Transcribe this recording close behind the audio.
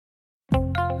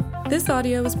This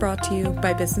audio was brought to you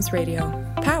by Business Radio,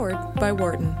 powered by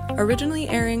Wharton, originally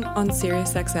airing on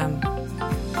SiriusXM.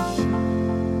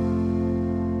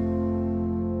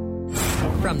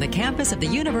 From the campus of the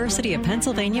University of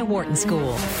Pennsylvania Wharton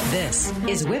School, this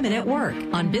is Women at Work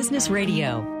on Business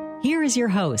Radio. Here is your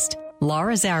host,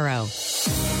 Laura Zarrow.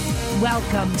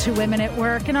 Welcome to Women at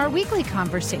Work and our weekly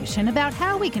conversation about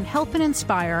how we can help and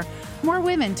inspire more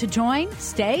women to join,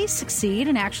 stay, succeed,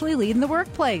 and actually lead in the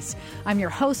workplace. I'm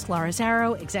your host, Laura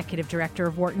Zarrow, Executive Director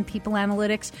of Wharton People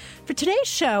Analytics, for today's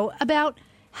show about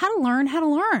how to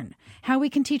learn, how we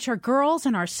can teach our girls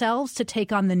and ourselves to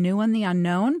take on the new and the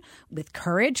unknown with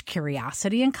courage,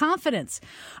 curiosity, and confidence.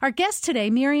 Our guest today,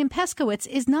 Miriam Peskowitz,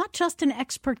 is not just an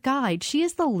expert guide. She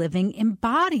is the living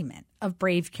embodiment of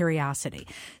brave curiosity.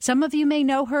 Some of you may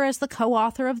know her as the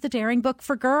co-author of the Daring Book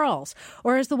for Girls,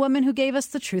 or as the woman who gave us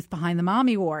the truth behind the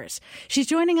mommy wars. She's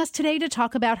joining us today to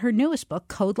talk about her newest book,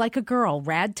 Code Like a Girl,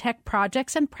 Rad Tech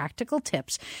Projects and Practical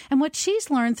Tips, and what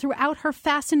she's learned throughout her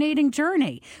fascinating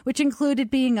journey, which included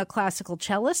being a classical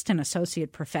cellist, an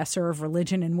associate professor of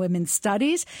religion and women's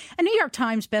studies, a New York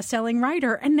Times bestselling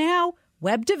writer, and now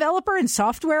web developer and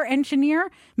software engineer.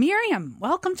 Miriam,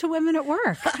 welcome to Women at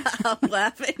Work. I'm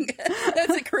laughing.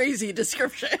 That's a crazy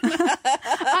description.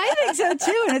 I think so,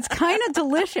 too. And it's kind of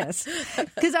delicious.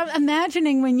 Because I'm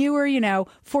imagining when you were,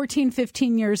 14,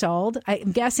 15 years old,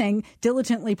 I'm guessing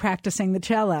diligently practicing the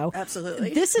cello.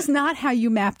 Absolutely. This is not how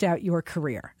you mapped out your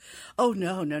career. Oh,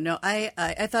 no.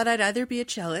 I thought I'd either be a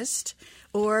cellist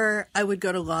or I would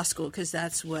go to law school because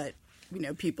that's what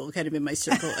people kind of in my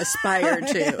circle aspire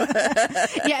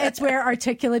to. Yeah, it's where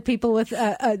articulate people with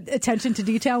attention to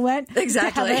detail went.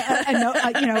 Exactly. To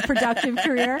have a productive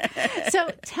career. So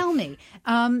tell me,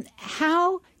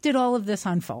 how did all of this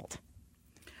unfold?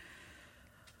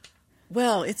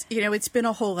 Well, it's been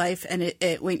a whole life, and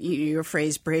your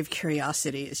phrase "brave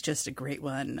curiosity" is just a great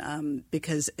one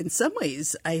because in some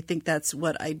ways I think that's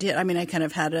what I did. I mean, I kind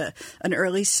of had an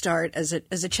early start as a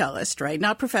cellist, right?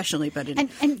 Not professionally, but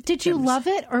and did you love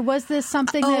it, or was this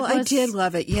something that was I did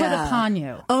love it. Yeah. Put upon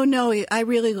you? Oh no, I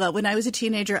really loved. When I was a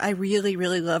teenager, I really,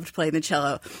 really loved playing the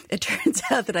cello. It turns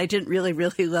out that I didn't really,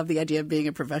 really love the idea of being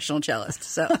a professional cellist.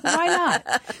 So why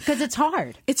not? Because it's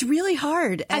hard. It's really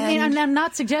hard. And I'm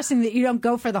not suggesting that you don't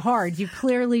go for the hard. You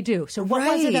clearly do. So what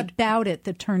was it about it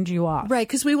that turned you off? Right,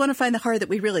 because we want to find the hard that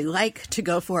we really like to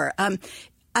go for.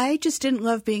 I just didn't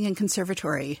love being in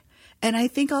conservatory. And I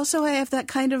think also I have that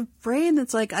kind of brain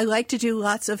that's like, I like to do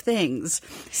lots of things.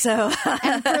 So,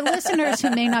 and for listeners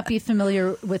who may not be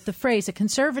familiar with the phrase, a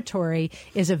conservatory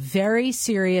is a very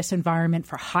serious environment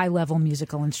for high-level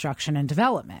musical instruction and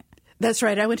development. That's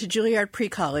right. I went to Juilliard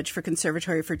Pre-College for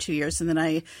conservatory for 2 years, and then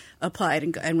I applied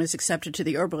and was accepted to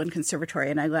the Oberlin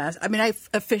Conservatory. And I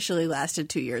officially lasted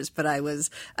 2 years, but I was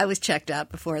checked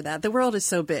out before that. The world is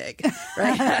so big,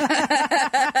 right?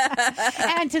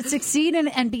 And to succeed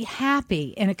and be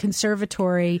happy in a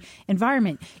conservatory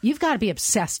environment, you've got to be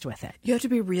obsessed with it. You have to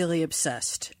be really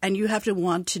obsessed, and you have to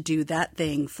want to do that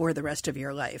thing for the rest of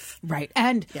your life. Right.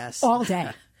 And yes. All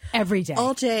day. Every day.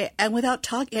 All day, and without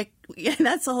talking. Yeah,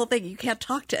 that's the whole thing. You can't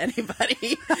talk to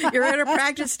anybody. You're in a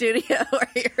practice studio,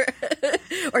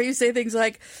 or you say things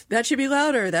like, "That should be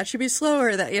louder. That should be slower."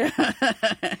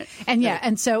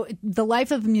 And so the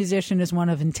life of a musician is one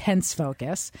of intense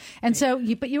focus. And so,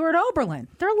 but you were at Oberlin.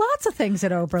 There are lots of things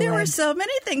at Oberlin. There were so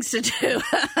many things to do,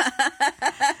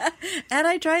 and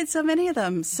I tried so many of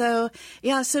them. So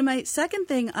So my second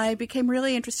thing, I became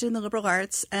really interested in the liberal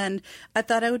arts, and I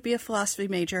thought I would be a philosophy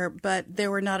major, but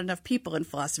there were not enough people in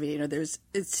philosophy. It's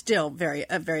still a very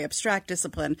abstract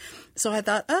discipline. So I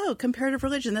thought, comparative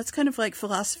religion, that's kind of like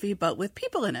philosophy, but with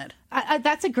people in it.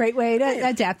 That's a great way to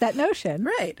adapt that notion.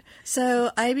 Right. So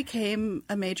I became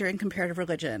a major in comparative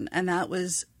religion, and that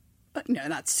was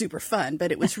not super fun,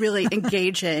 but it was really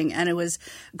engaging, and it was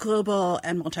global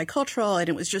and multicultural, and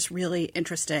it was just really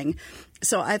interesting.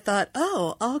 So I thought,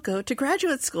 I'll go to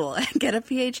graduate school and get a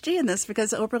PhD in this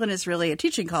because Oberlin is really a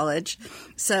teaching college.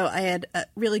 So I had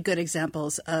really good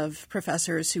examples of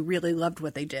professors who really loved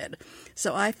what they did.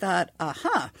 So I thought,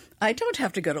 I don't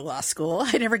have to go to law school.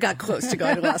 I never got close to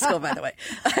going to law school, by the way.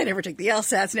 I never took the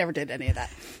LSATs, never did any of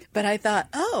that. But I thought,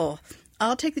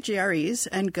 I'll take the GREs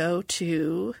and go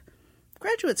to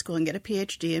graduate school and get a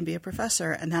PhD and be a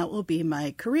professor, and that will be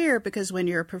my career because when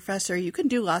you're a professor, you can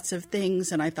do lots of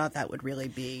things, and I thought that would really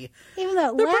be even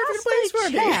though the perfect place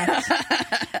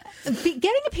for me.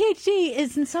 Getting a PhD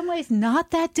is in some ways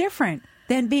not that different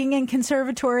than being in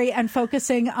conservatory and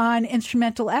focusing on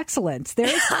instrumental excellence.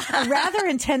 There's a rather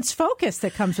intense focus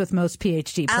that comes with most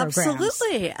PhD programs.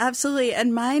 Absolutely.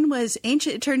 And mine was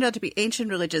ancient. It turned out to be ancient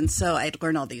religion, so I'd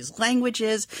learn all these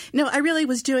languages. No, I really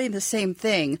was doing the same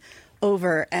thing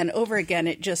over and over again.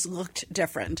 It just looked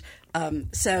different.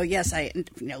 So yes, I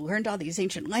learned all these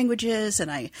ancient languages,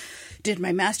 and I did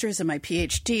my master's and my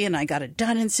PhD, and I got it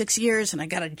done in 6 years, and I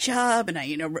got a job, and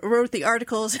I wrote the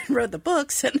articles and wrote the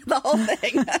books and the whole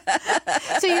thing.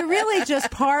 So you really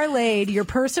just parlayed your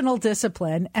personal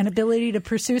discipline and ability to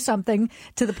pursue something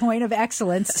to the point of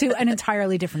excellence to an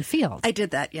entirely different field. I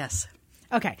did that, yes.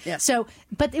 Okay. Yes. So,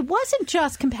 but it wasn't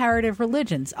just comparative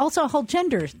religions. Also, a whole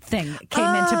gender thing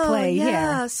came into play here.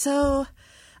 Yeah. So,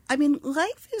 I mean,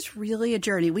 life is really a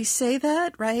journey. We say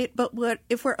that, right? But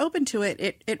if we're open to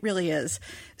it, it really is.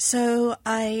 So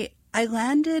I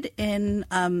landed in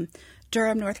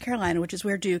Durham, North Carolina, which is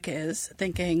where Duke is,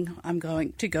 thinking I'm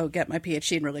going to go get my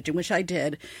PhD in religion, which I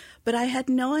did. But I had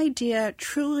no idea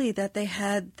truly that they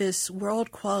had this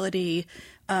world quality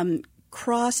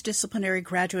cross-disciplinary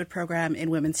graduate program in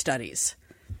women's studies.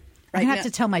 Right? I have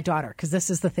to tell my daughter because this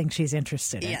is the thing she's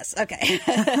interested in. Yes, okay.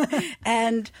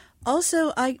 And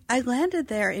also, I landed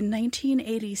there in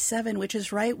 1987, which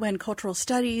is right when cultural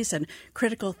studies and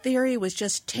critical theory was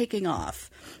just taking off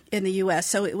in the U.S.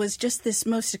 So it was just this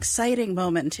most exciting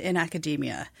moment in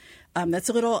academia. That's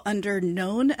a little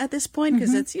underknown at this point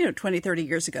because it's, 20, 30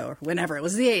 years ago or whenever. It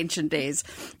was the ancient days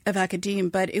of academia.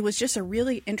 But it was just a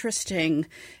really interesting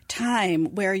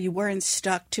time where you weren't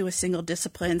stuck to a single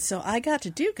discipline. So I got to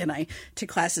Duke and I took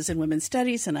classes in women's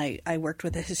studies, and I worked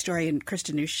with a historian,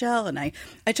 Kristen Neuschel, and I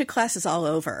took classes all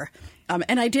over.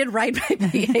 And I did write my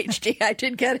PhD. I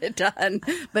did get it done,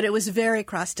 but it was very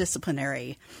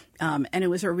cross-disciplinary. And it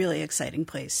was a really exciting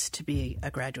place to be a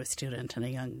graduate student and a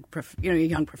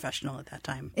young professional at that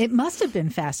time. It must have been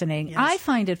fascinating. Yes. I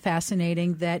find it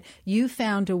fascinating that you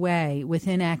found a way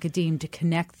within academia to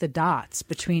connect the dots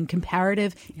between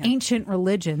comparative ancient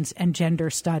religions and gender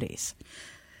studies.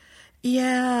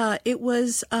 Yeah, it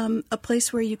was a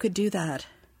place where you could do that.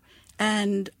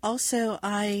 And also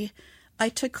I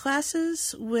took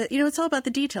classes with, it's all about the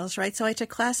details, right? So I took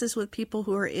classes with people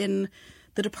who are in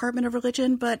the Department of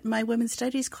Religion, but my women's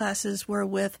studies classes were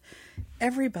with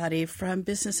everybody from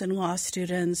business and law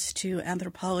students to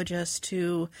anthropologists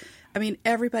to,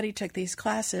 everybody took these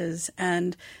classes.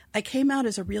 And I came out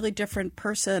as a really different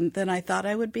person than I thought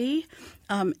I would be.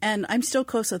 And I'm still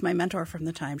close with my mentor from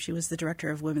the time. She was the director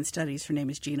of women's studies. Her name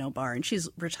is Jean O'Barr, and she's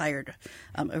retired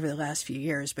over the last few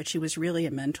years. But she was really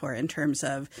a mentor in terms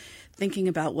of thinking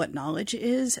about what knowledge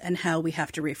is and how we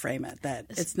have to reframe it. That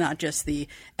it's not just the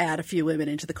add a few women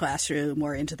into the classroom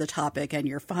or into the topic and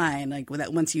you're fine. Like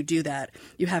that, once you do that,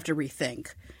 you have to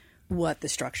rethink what the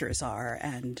structures are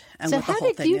and so what the whole thing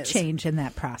is. So how did you change in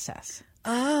that process?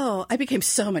 Oh, I became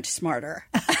so much smarter.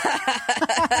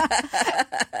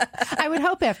 I would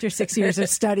hope after 6 years of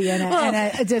study and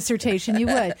a dissertation you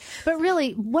would. But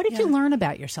really, what did you learn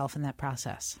about yourself in that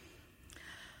process?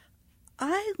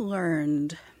 I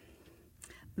learned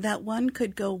that one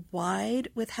could go wide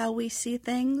with how we see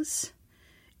things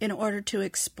in order to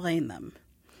explain them.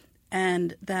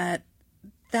 And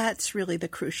that's really the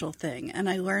crucial thing. And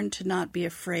I learned to not be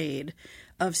afraid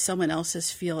of someone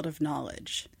else's field of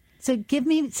knowledge. So give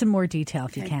me some more detail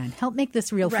if you can. Help make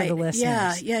this real for the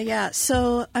listeners. Yeah.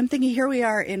 So I'm thinking here we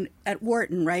are at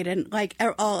Wharton, right? And like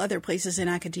all other places in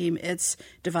academia, it's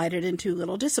divided into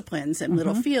little disciplines and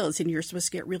little fields, and you're supposed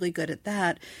to get really good at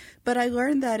that. But I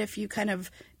learned that if you kind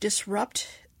of disrupt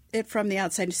it from the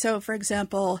outside. So, for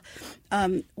example,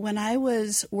 when I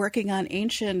was working on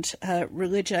ancient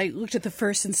religion, I looked at the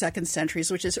 1st and 2nd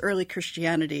centuries, which is early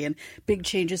Christianity and big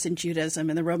changes in Judaism,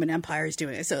 and the Roman Empire is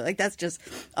doing it. So, that's just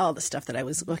all the stuff that I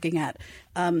was looking at.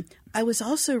 I was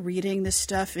also reading this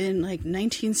stuff in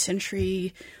 19th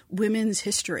century women's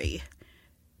history,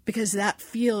 because that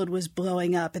field was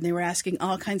blowing up and they were asking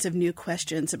all kinds of new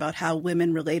questions about how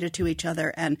women related to each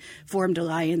other and formed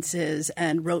alliances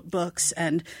and wrote books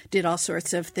and did all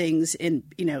sorts of things in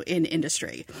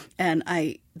industry. And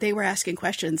they were asking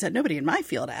questions that nobody in my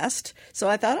field asked. So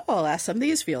I thought, I'll ask some of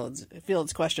these fields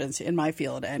questions in my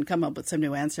field and come up with some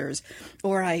new answers.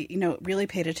 Or I, really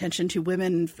paid attention to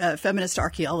women feminist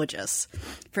archaeologists,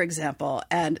 for example,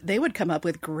 and they would come up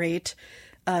with great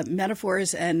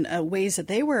metaphors and ways that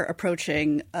they were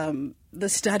approaching the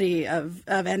study of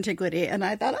antiquity. And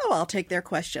I thought, I'll take their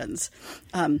questions.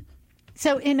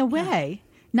 So in a way,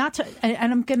 not to,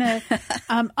 and I'm going to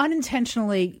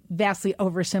unintentionally vastly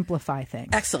oversimplify things.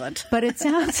 Excellent. But it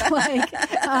sounds like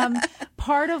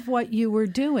part of what you were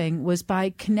doing was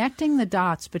by connecting the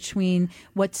dots between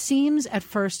what seems at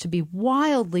first to be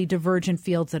wildly divergent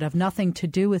fields that have nothing to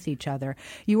do with each other.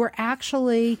 You were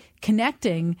actually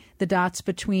connecting the dots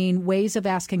between ways of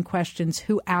asking questions,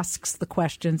 who asks the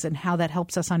questions, and how that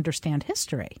helps us understand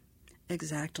history.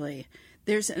 Exactly.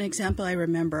 There's an example I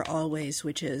remember always,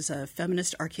 which is a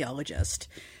feminist archaeologist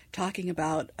talking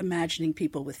about imagining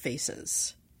people with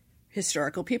faces,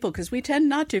 historical people, because we tend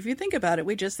not to. If you think about it,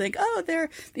 we just think, oh, they're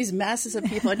these masses of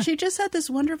people. And she just had this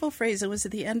wonderful phrase. It was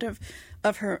at the end of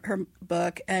her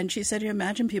book, and she said, you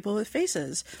imagine people with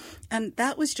faces. And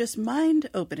that was just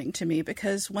mind-opening to me,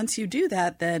 because once you do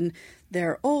that, then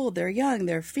they're old, they're young,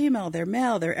 they're female, they're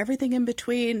male, they're everything in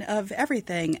between of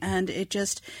everything. And it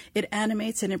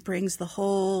animates and it brings the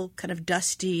whole kind of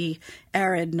dusty,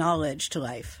 arid knowledge to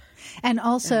life. And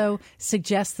also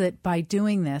suggests that by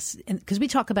doing this, because we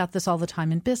talk about this all the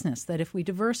time in business, that if we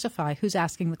diversify who's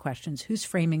asking the questions, who's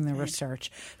framing the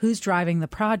research, who's driving the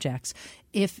projects,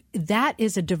 if that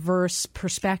is a diverse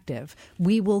perspective,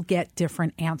 we will get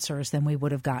different answers than we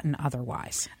would have gotten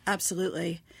otherwise.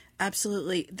 Absolutely.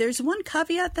 Absolutely. There's one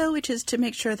caveat, though, which is to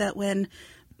make sure that when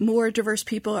more diverse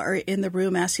people are in the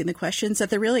room asking the questions, that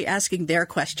they're really asking their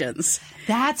questions.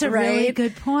 That's a really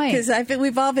good point. Because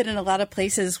we've all been in a lot of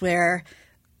places where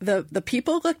the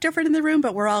people look different in the room,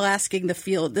 but we're all asking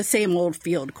the same old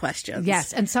field questions.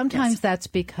 Yes, and sometimes that's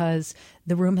because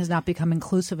the room has not become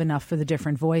inclusive enough for the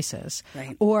different voices.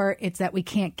 Right. Or it's that we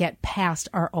can't get past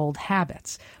our old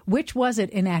habits. Which was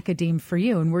it in academe for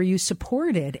you, and were you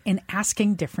supported in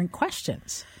asking different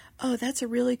questions? Oh, that's a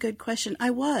really good question.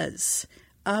 I was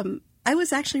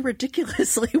actually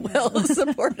ridiculously well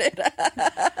supported.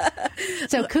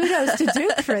 So kudos to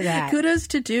Duke for that. Kudos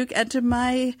to Duke and to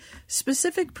my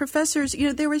specific professors. You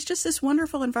know, there was just this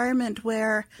wonderful environment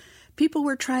where people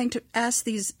were trying to ask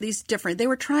these different. They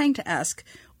were trying to ask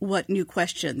what new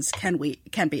questions can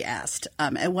be asked,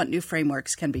 and what new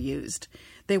frameworks can be used.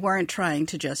 They weren't trying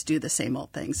to just do the same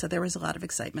old thing. So there was a lot of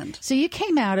excitement. So you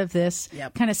came out of this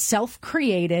kind of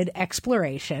self-created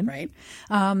exploration. Right.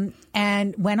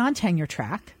 And went on tenure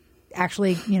track.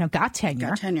 Actually, got tenure.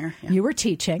 Got tenure, yeah. You were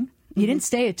teaching. You didn't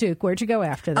stay at Duke. Where'd you go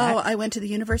after that? Oh, I went to the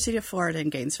University of Florida in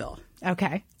Gainesville.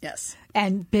 Okay. Yes.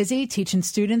 And busy teaching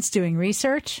students, doing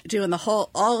research? Doing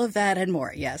all of that and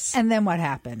more, yes. And then what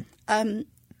happened?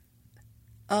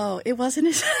 It wasn't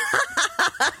as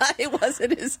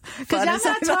Because I'm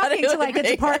not talking to like a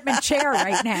department chair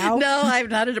right now. No, I'm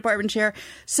not a department chair.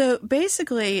 So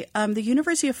basically, the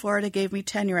University of Florida gave me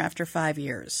tenure after 5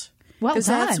 years. Well done. Because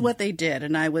that's what they did.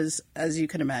 And I was, as you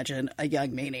can imagine, a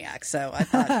young maniac. So I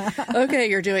thought, okay,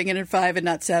 you're doing it in 5 and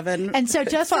not 7. And so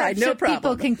just fine, so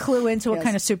people can clue into what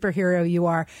kind of superhero you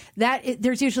are,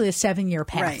 there's usually a 7-year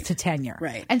path to tenure.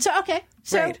 Right. And so, okay.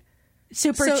 So right.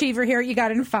 super achiever here, you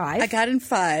got in 5. I got in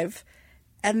 5.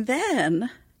 And then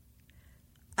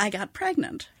I got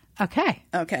pregnant. Okay.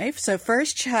 So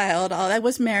first child, I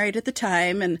was married at the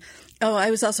time, and I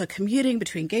was also commuting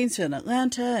between Gainesville and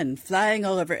Atlanta and flying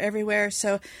all over everywhere.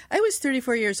 So I was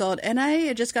 34 years old, and I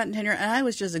had just gotten tenure, and I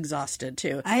was just exhausted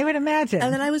too. I would imagine.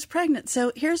 And then I was pregnant.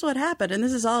 So here's what happened, and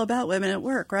this is all about women at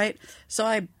work, right? So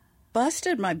I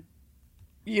busted my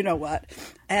you-know-what,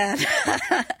 and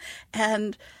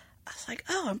and I was like,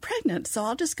 I'm pregnant, so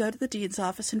I'll just go to the dean's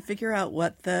office and figure out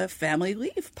what the family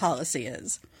leave policy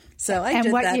is. So I did that.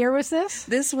 And what year was this?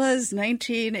 This was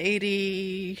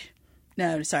 1980.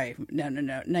 No, sorry. No.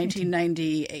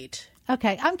 1998.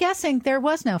 Okay. I'm guessing there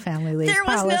was no family leave policy.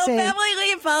 There was no family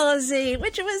leave policy,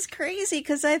 which was crazy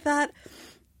because I thought,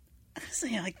 I was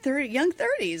like young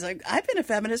 30s. Like, I've been a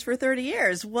feminist for 30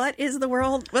 years. What is the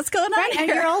world? What's going on here? And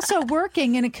you're also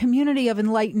working in a community of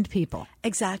enlightened people.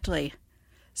 Exactly.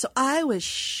 So I was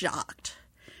shocked,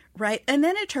 right? And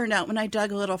then it turned out when I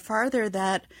dug a little farther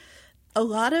that a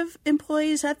lot of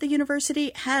employees at the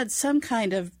university had some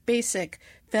kind of basic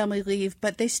family leave,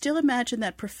 but they still imagined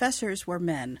that professors were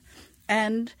men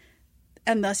and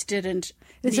thus didn't.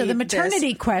 So the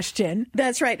maternity question.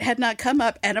 That's right, had not come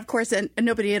up. And of course, and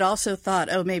nobody had also thought,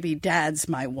 maybe dads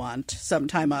might want some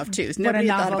time off too. So nobody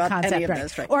what a had novel thought about concept, any of right.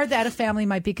 this. Right. Or that a family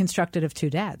might be constructed of 2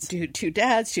 dads. Two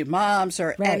dads, 2 moms,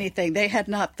 or anything. They had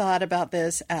not thought about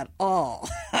this at all.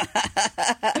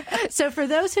 So for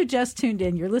those who just tuned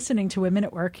in, you're listening to Women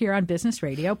at Work here on Business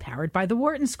Radio, powered by the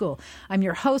Wharton School. I'm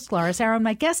your host, Laura Zarrow, and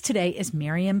my guest today is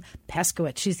Miriam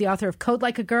Peskowitz. She's the author of Code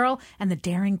Like a Girl and The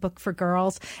Daring Book for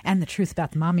Girls and The Truth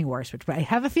About the Mommy Wars, which I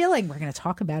have a feeling we're going to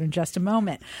talk about in just a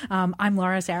moment. I'm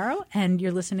Laura Zarrow, and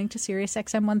you're listening to Sirius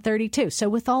XM 132. So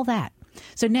with all that,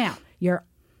 So now you're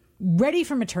ready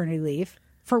for maternity leave,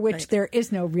 for which there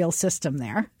is no real system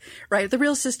there. Right. The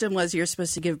real system was you're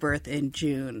supposed to give birth in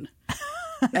June.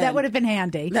 That would have been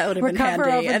handy. That would have Recover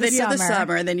been handy. over And then you have the summer.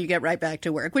 summer, and then you get right back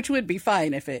to work, which would be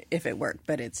fine if it worked,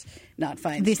 but it's not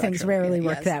fine. These things rarely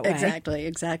work that way.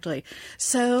 Exactly.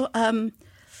 So,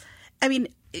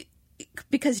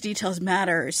 because details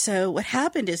matter. So what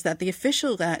happened is that the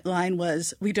official line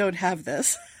was, we don't have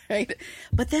this. Right.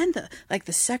 But then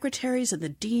the secretaries of the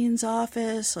dean's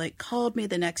office called me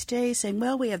the next day saying,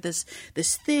 well, we have this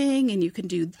thing and you can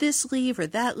do this leave or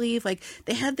that leave. Like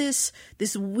they had this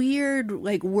weird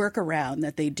workaround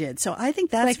that they did. So I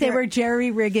think that's they were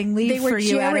jerry-rigging leave for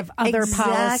you out of other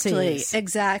policies.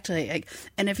 Exactly.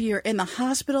 And if you're in the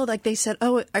hospital, they said,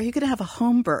 oh, are you going to have a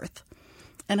home birth?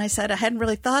 And I said, I hadn't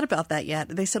really thought about that yet.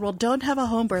 And they said, well, don't have a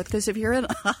home birth because if you're in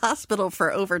a hospital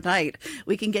for overnight,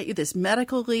 we can get you this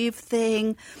medical leave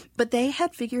thing. But they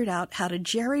had figured out how to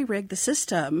jerry-rig the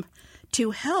system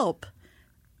to help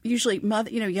usually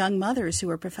young mothers who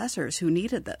were professors who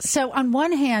needed this. So on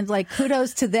one hand,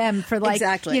 kudos to them for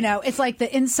exactly. It's like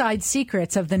the inside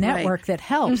secrets of the network that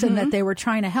helps and that they were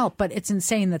trying to help. But it's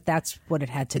insane that that's what it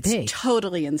had to be. It's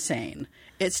totally insane.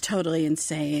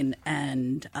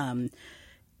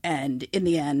 And in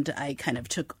the end, I kind of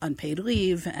took unpaid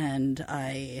leave and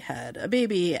I had a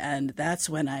baby. And that's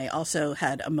when I also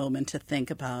had a moment to think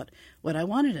about what I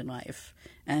wanted in life.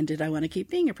 And did I want to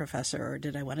keep being a professor or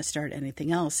did I want to start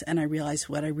anything else? And I realized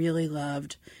what I really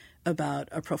loved about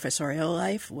a professorial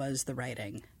life was the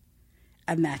writing.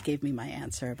 And that gave me my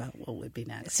answer about what would be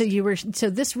next. So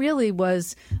this really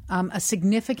was a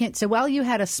significant. So while you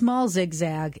had a small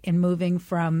zigzag in moving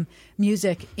from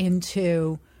music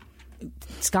into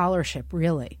scholarship,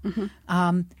 really.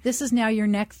 This is now your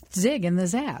next zig in the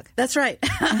zag. That's right.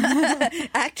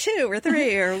 Act 2 or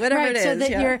 3 or whatever it is. So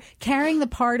that you're carrying the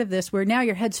part of this where now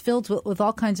your head's filled with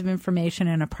all kinds of information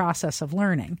and a process of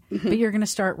learning. But you're going to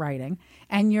start writing.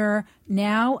 And you're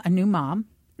now a new mom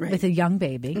with a young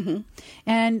baby.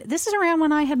 And this is around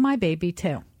when I had my baby,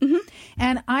 too.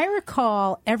 And I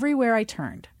recall everywhere I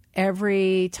turned,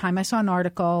 every time I saw an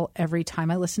article, every time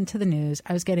I listened to the news,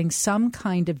 I was getting some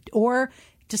kind of, or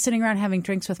just sitting around having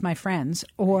drinks with my friends,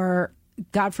 or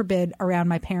God forbid, around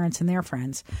my parents and their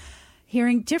friends,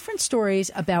 hearing different stories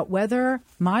about whether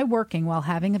my working while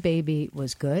having a baby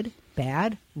was good,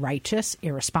 bad, righteous,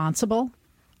 irresponsible,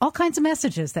 all kinds of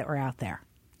messages that were out there.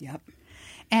 Yep.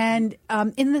 And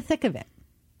in the thick of it.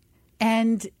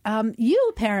 And you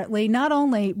apparently not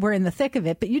only were in the thick of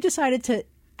it, but you decided to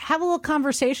have a little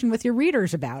conversation with your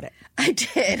readers about it. I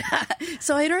did.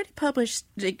 So I had already published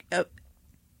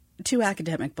 2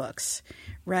 academic books,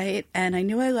 right? And I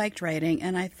knew I liked writing,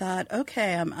 and I thought,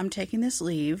 okay, I'm taking this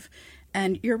leave.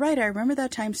 And you're right. I remember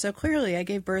that time so clearly. I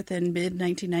gave birth in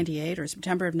mid-1998 or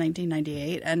September of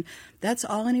 1998, and that's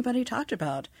all anybody talked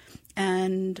about.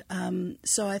 And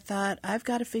so I thought, I've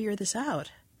got to figure this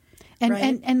out. And,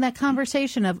 right? and that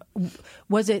conversation of,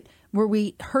 were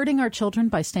we hurting our children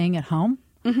by staying at home?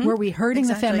 Were we hurting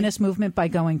the feminist movement by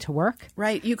going to work?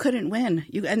 Right. You couldn't win.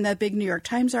 And that big New York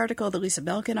Times article, the Lisa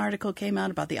Belkin article came out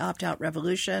about the opt-out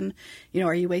revolution.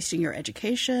 Are you wasting your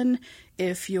education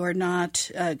if you're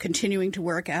not continuing to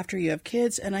work after you have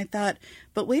kids? And I thought,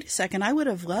 but wait a second, I would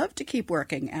have loved to keep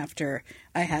working after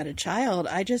I had a child.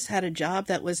 I just had a job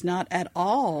that was not at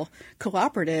all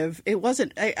cooperative. It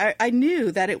wasn't, I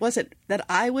knew that it wasn't that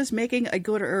I was making a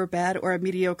good or a bad or a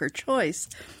mediocre choice.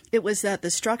 It was that the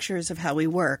structures of how we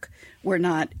work were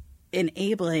not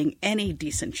enabling any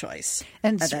decent choice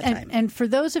at that time. And for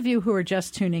those of you who are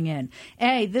just tuning in,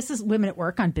 this is Women at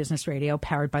Work on Business Radio,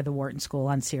 powered by the Wharton School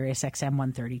on Sirius XM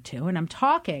 132. And I'm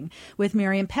talking with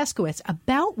Miriam Peskowitz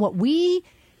about what we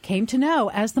came to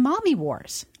know as the Mommy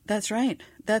Wars. That's right.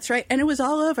 And it was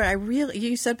all over.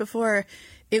 You said before,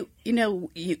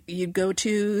 you go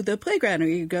to the playground or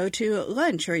you go to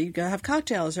lunch or you go have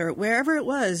cocktails or wherever it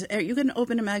was. You couldn't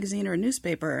open a magazine or a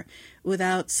newspaper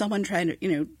without someone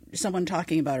someone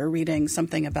talking about or reading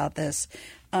something about this.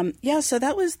 So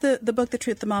that was the book, The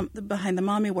Truth Behind the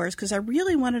Mommy Wars, because I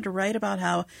really wanted to write about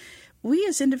how we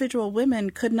as individual women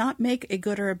could not make a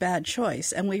good or a bad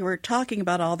choice. And we were talking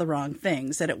about all the wrong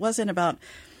things, that it wasn't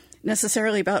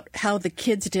necessarily about how the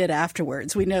kids did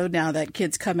afterwards. We know now that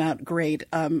kids come out great.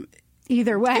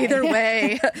 Either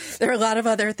way. There are a lot of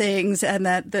other things, and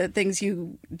that the things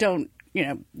you don't,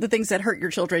 the things that hurt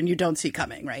your children you don't see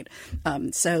coming, right?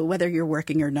 So whether you're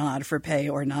working or not, for pay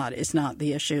or not, is not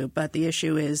the issue. But the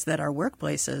issue is that our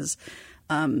workplaces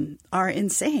are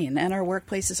insane, and our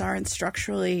workplaces aren't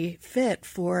structurally fit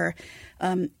for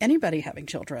anybody having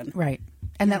children. Right.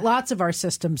 And that lots of our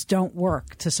systems don't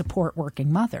work to support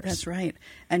working mothers. That's right.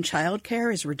 And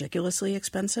childcare is ridiculously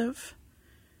expensive.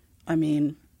 I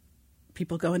mean,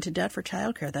 people go into debt for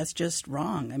childcare. That's just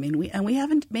wrong. I mean, we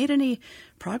haven't made any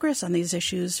progress on these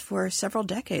issues for several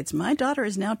decades. My daughter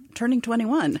is now turning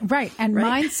 21. Right. And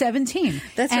mine's 17.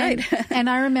 That's right. And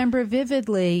I remember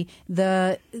vividly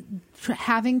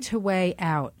having to weigh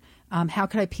out how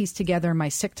could I piece together my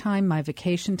sick time, my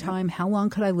vacation time? How long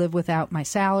could I live without my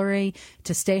salary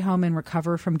to stay home and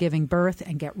recover from giving birth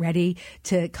and get ready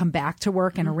to come back to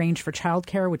work and arrange for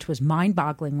childcare, which was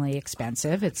mind-bogglingly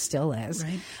expensive. It still is.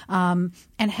 Right.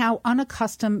 And how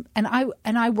unaccustomed. And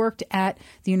I worked at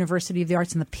the University of the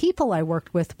Arts, and the people I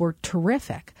worked with were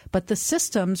terrific. But the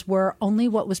systems were only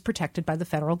what was protected by the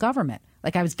federal government.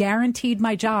 Like I was guaranteed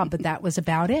my job, but that was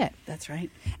about it. That's right.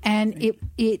 And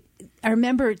I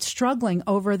remember struggling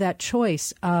over that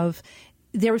choice of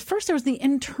there was the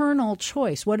internal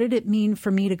choice. What did it mean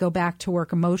for me to go back to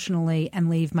work emotionally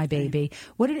and leave my baby?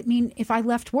 What did it mean if I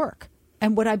left work?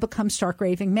 And would I become stark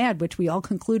raving mad, which we all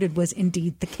concluded was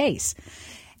indeed the case.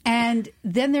 And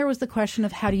then there was the question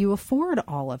of how do you afford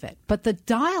all of it? But the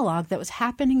dialogue that was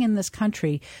happening in this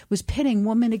country was pitting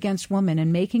woman against woman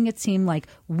and making it seem like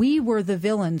we were the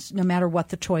villains no matter what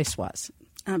the choice was.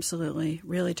 Absolutely.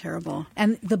 Really terrible.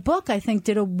 And the book, I think,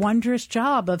 did a wondrous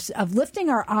job of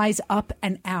lifting our eyes up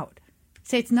and out.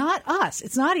 Say, it's not us.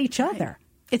 It's not each other.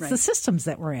 It's the systems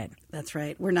that we're in. That's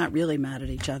right. We're not really mad at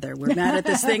each other. We're mad at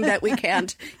this thing that we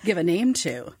can't give a name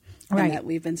to. Right. And that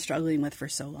we've been struggling with for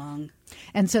so long.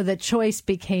 And so the choice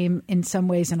became, in some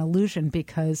ways, an illusion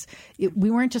because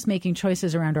we weren't just making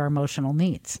choices around our emotional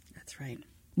needs. That's right.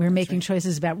 We were making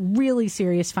choices about really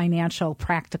serious financial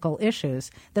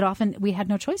issues that often we had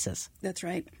no choices. That's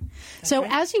right. So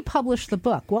as you published the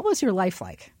book, what was your life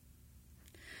like?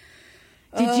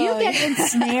 Did you get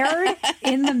ensnared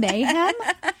in the mayhem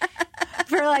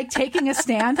for like taking a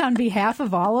stand on behalf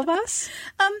of all of us?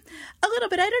 A little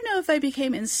bit. I don't know if I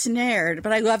became ensnared,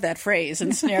 but I love that phrase,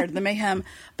 ensnared in the mayhem.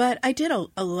 But I did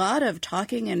a lot of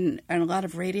talking and a lot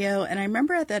of radio. And I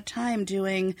remember at that time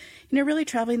doing, really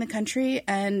traveling the country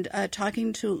and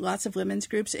talking to lots of women's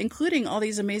groups, including all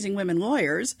these amazing women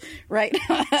lawyers, right,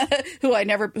 whom I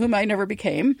never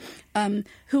became,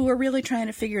 who were really trying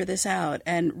to figure this out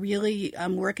and really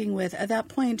working with, at that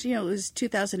point, it was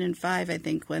 2005, I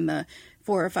think, when the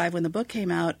 4 or 5 when the book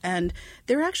came out. And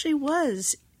there actually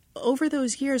was, over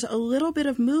those years, a little bit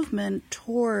of movement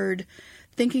toward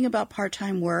thinking about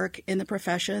part-time work in the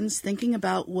professions, thinking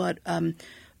about what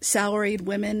salaried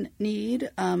women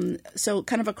need. So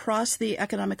kind of across the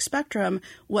economic spectrum,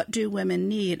 what do women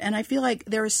need? And I feel like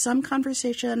there is some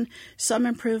conversation, some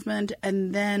improvement,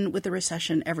 and then with the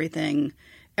recession,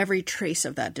 every trace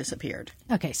of that disappeared.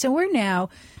 Okay, so we're now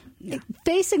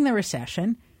facing the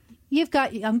recession. You've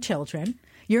got young children.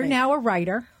 You're now a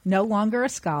writer, no longer a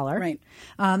scholar. Right.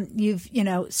 You've,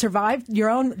 survived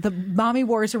the mommy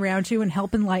wars around you and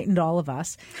helped enlighten all of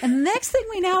us. And the next thing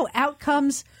we know, out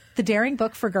comes the Daring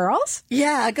Book for Girls.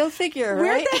 Yeah, go figure,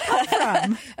 right? Where'd that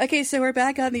come from? Okay, so we're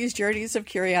back on these journeys of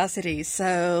curiosity.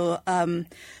 So around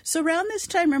this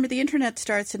time, remember, the internet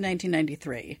starts in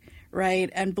 1993. Right.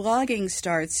 And blogging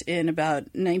starts in about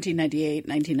 1998,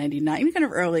 1999, kind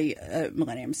of early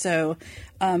millennium. So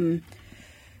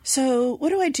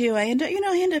what do? I end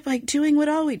up like doing what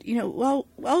all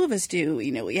of us do.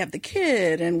 We have the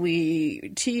kid and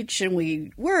we teach and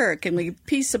we work and we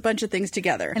piece a bunch of things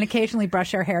together. And occasionally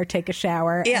brush our hair, take a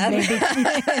shower, and maybe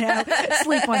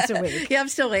sleep once a week. Yeah, I'm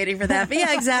still waiting for that. But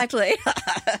yeah, exactly.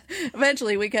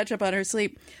 Eventually we catch up on our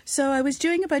sleep. So I was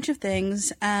doing a bunch of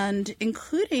things, and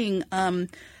including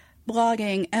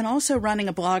blogging and also running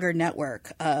a blogger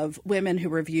network of women who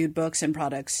reviewed books and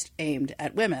products aimed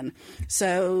at women.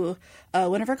 So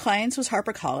one of our clients was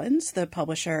HarperCollins, the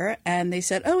publisher, and they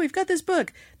said, we've got this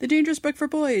book, The Dangerous Book for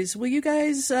Boys. Will you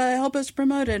guys help us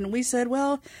promote it? And we said,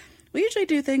 well, we usually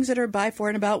do things that are by, for,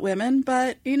 and about women,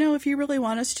 but, if you really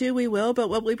want us to, we will. But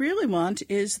what we really want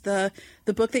is the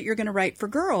book that you're going to write for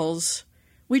girls.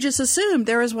 We just assumed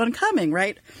there was one coming,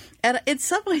 right? And in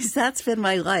some ways, that's been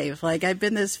my life. Like, I've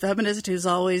been this feminist who's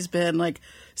always been, like,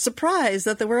 surprised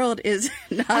that the world is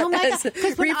not as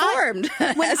reformed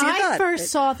as you thought. When I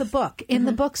first saw the book in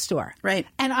the bookstore, right,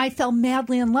 and I fell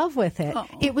madly in love with it,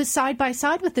 it was side by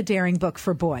side with the Daring Book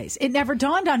for Boys. It never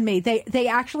dawned on me. They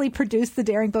actually produced the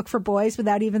Daring Book for Boys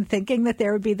without even thinking that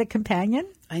there would be the companion.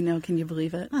 I know. Can you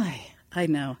believe it? I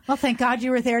know. Well, thank God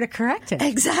you were there to correct it.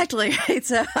 Exactly. Right.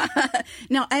 So,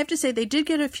 now, I have to say, they did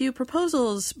get a few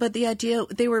proposals, but the idea,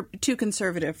 they were too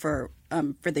conservative for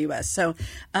for the U.S.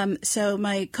 So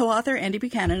my co-author, Andy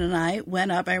Buchanan, and I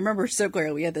went up. I remember so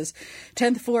clearly. We had this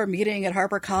 10th floor meeting at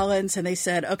HarperCollins, and they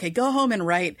said, okay, go home and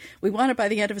write. We want it by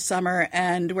the end of summer,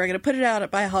 and we're going to put it out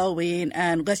by Halloween,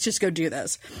 and let's just go do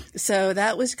this. So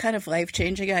that was kind of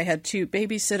life-changing. I had 2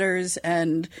 babysitters,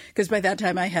 and because by that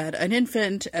time I had an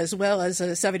infant as well as a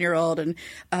 7-year-old, and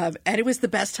it was the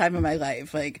best time of my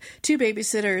life. Like 2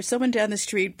 babysitters, someone down the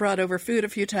street brought over food a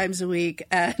few times a week,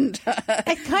 and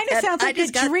it kind of sounds like a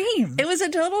dream. It was a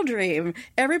total dream.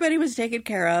 Everybody was taken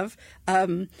care of,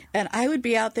 and I would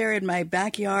be out there in my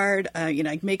backyard,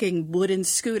 making wooden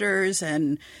scooters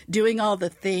and doing all the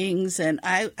things. And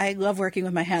I love working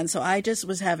with my hands, so I just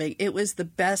was it was the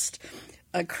best.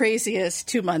 Craziest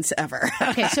 2 months ever.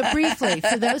 Okay, so briefly,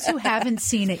 for those who haven't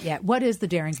seen it yet, what is the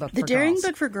Daring Book for Girls? The Daring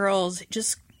Book for Girls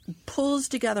just pulls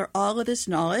together all of this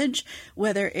knowledge,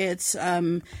 whether it's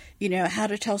how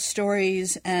to tell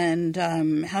stories and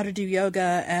how to do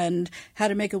yoga and how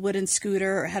to make a wooden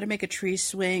scooter or how to make a tree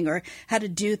swing or how to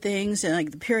do things and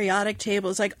like the periodic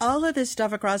tables, like all of this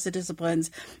stuff across the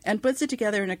disciplines, and puts it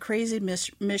together in a crazy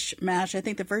mishmash. I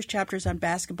think the first chapter is on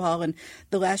basketball and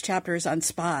the last chapter is on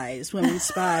spies, women's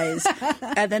spies,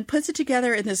 and then puts it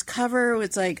together in this cover.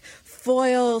 It's like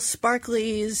foil,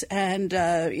 sparklies, and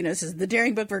this is the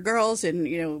Daring Book for Girls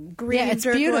in green, it's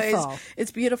turquoise. Beautiful.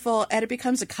 It's beautiful, and it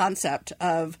becomes a concept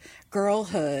of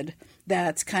girlhood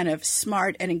that's kind of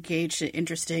smart and engaged and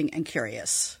interesting and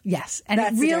curious. Yes, and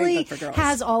that's it really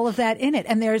has all of that in it.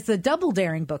 And there's the Double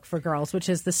Daring Book for Girls, which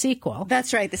is the sequel.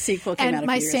 That's right. The sequel came out a few And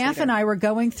my years staff later. and I were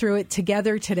going through it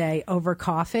together today over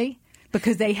coffee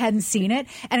because they hadn't seen it,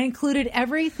 and it included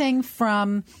everything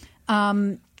from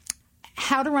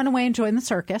how to run away and join the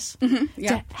circus,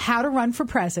 to how to run for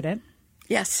president.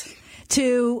 Yes.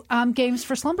 To games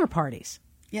for slumber parties.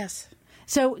 Yes.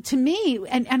 So to me,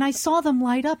 and I saw them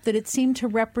light up, that it seemed to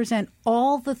represent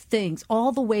all the things,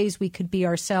 all the ways we could be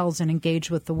ourselves and engage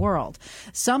with the world,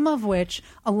 some of which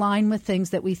align with things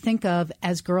that we think of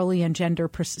as girly and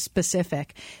gender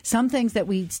specific, some things that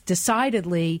we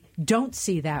decidedly don't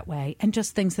see that way, and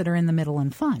just things that are in the middle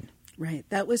and fun. Right.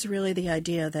 That was really the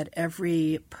idea, that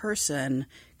every person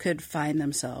could find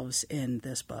themselves in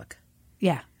this book.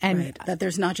 Yeah. And right. That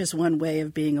there's not just one way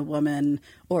of being a woman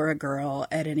or a girl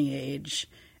at any age,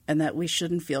 and that we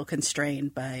shouldn't feel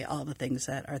constrained by all the things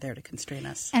that are there to constrain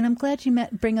us. And I'm glad you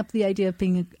bring up the idea of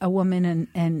being a woman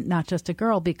and not just a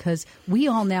girl, because we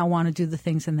all now want to do the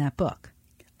things in that book.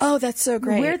 Oh, that's so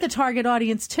great. We're the target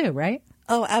audience too, right?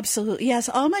 Oh, absolutely. Yes.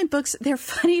 All my books, they're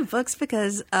funny books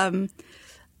because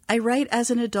I write as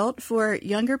an adult for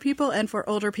younger people and for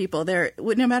older people. They're,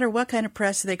 no matter what kind of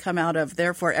press they come out of,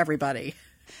 they're for everybody.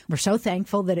 We're so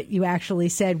thankful that you actually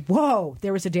said, whoa,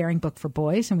 there was a Daring Book for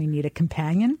boys and we need a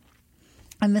companion.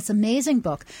 And this amazing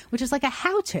book, which is like a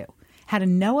how-to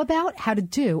know about, how to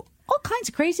do all kinds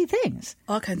of crazy things.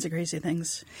 All kinds of crazy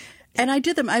things. And I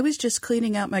did them. I was just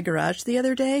cleaning out my garage the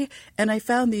other day, and I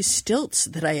found these stilts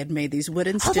that I had made, these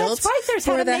wooden stilts. That's right.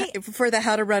 There's for the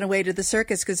How to Run Away to the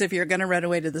Circus, because if you're going to run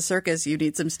away to the circus, you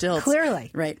need some stilts. Clearly.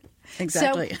 Right.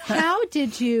 Exactly. So how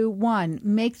did you, one,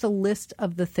 make the list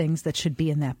of the things that should be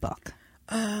in that book?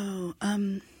 Oh,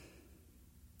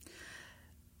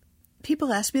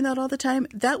 people ask me that all the time.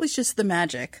 That was just the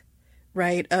magic.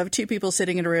 Right, of 2 people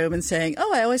sitting in a room and saying,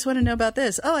 oh, I always want to know about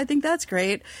this. Oh, I think that's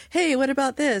great. Hey, what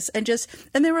about this? And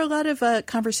there were a lot of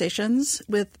conversations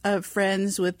with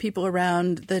friends, with people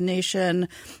around the nation.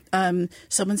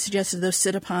 Someone suggested those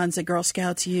sit-upons that Girl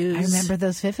Scouts use. I remember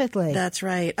those vividly. That's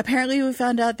right. Apparently, we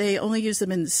found out they only use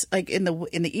them in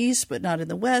the East, but not in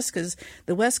the West, because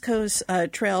the West Coast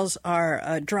trails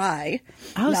are dry.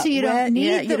 Oh, so you don't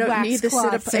need the wax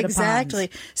cloth sit-upons.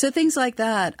 Exactly. So things like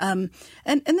that. And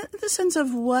the sense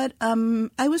of what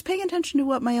I was paying attention to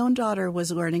what my own daughter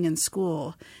was learning in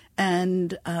school,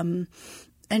 and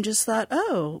just thought,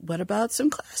 oh, what about some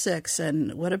classics,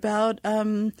 and what about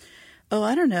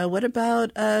I don't know, what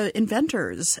about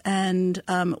inventors, and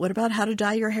what about how to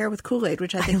dye your hair with Kool-Aid,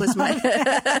 which I think was my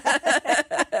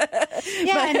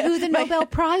and who the Nobel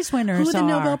Prize winners are. Who the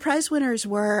Nobel Prize winners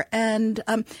were, and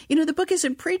the book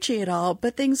isn't preachy at all,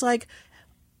 but things like,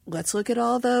 let's look at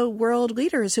all the world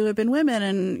leaders who have been women,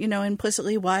 and,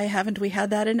 implicitly, why haven't we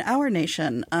had that in our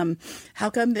nation?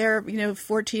 How come there are,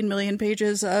 14 million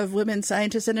pages of women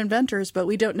scientists and inventors, but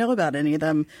we don't know about any of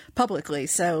them publicly?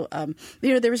 So,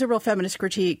 there was a real feminist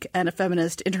critique and a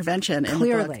feminist intervention in the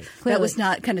book that was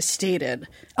not kind of stated.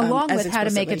 Along with how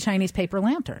to make a Chinese paper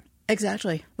lantern.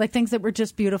 Exactly. Like things that were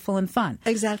just beautiful and fun.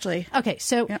 Exactly. Okay,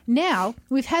 so now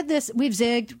we've had this, we've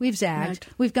zigged, we've zagged.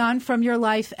 We've gone from your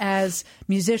life as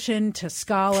musician to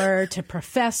scholar to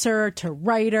professor to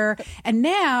writer, and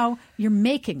now you're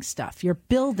making stuff, you're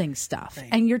building stuff,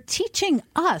 and you're teaching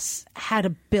us how to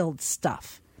build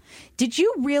stuff. Did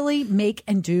you really make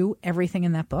and do everything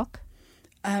in that book?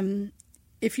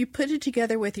 If you put it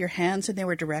together with your hands and there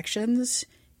were directions,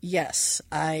 yes,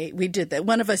 we did that.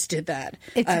 One of us did that.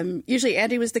 Usually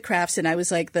Andy was the crafts and I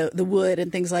was like the wood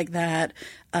and things like that.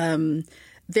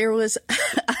 There was,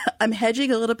 I'm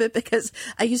hedging a little bit because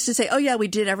I used to say, oh yeah, we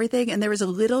did everything. And there was a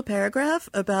little paragraph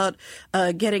about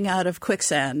getting out of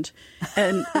quicksand.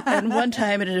 And one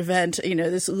time at an event,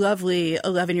 this lovely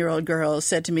 11-year-old girl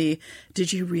said to me,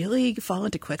 did you really fall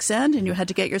into quicksand and you had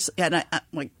to get your, and I'm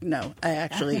like, no, I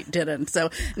actually didn't. So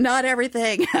not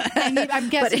everything. I'm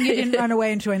guessing you didn't run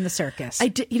away and join the circus. I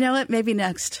did. You know what? Maybe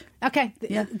next. Okay.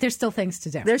 Yeah. There's still things to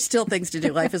do. There's still things to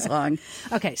do. Life is long.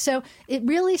 Okay. So it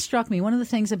really struck me. One of the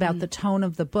things about the tone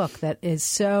of the book that is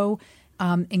so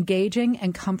engaging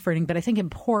and comforting, but I think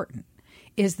important,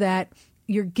 is that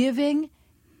you're giving,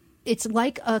 it's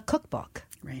like a cookbook.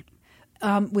 Right.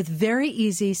 With very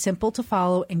easy, simple to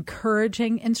follow,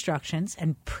 encouraging instructions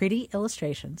and pretty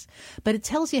illustrations. But it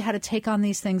tells you how to take on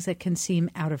these things that can seem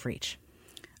out of reach.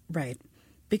 Right.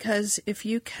 Because if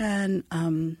you can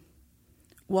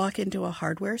walk into a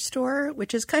hardware store,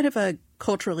 which is kind of a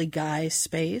culturally guy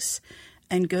space,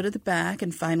 and go to the back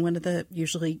and find one of the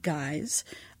usually guys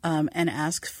and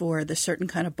ask for the certain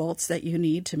kind of bolts that you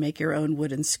need to make your own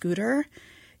wooden scooter,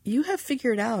 you have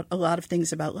figured out a lot of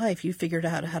things about life. You figured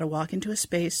out how to walk into a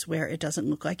space where it doesn't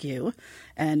look like you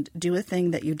and do a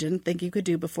thing that you didn't think you could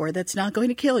do before that's not going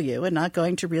to kill you and not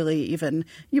going to really even,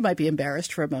 you might be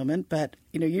embarrassed for a moment, but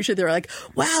usually they're like,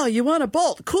 wow, you want a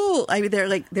bolt. Cool. I mean,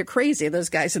 they're crazy, those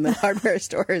guys in the hardware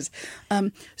stores.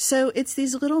 So it's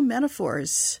these little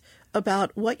metaphors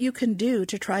about what you can do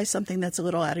to try something that's a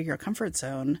little out of your comfort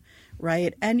zone,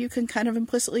 right? And you can kind of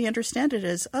implicitly understand it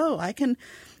as,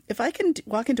 if I can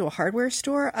walk into a hardware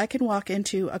store, I can walk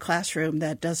into a classroom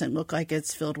that doesn't look like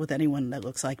it's filled with anyone that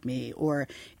looks like me, or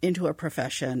into a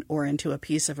profession, or into a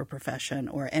piece of a profession,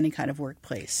 or any kind of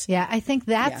workplace. Yeah, I think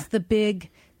that's the big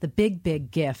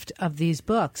gift of these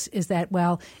books is that,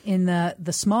 in the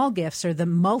small gifts are the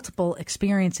multiple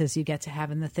experiences you get to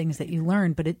have and the things that you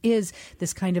learn, but it is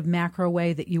this kind of macro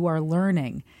way that you are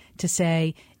learning to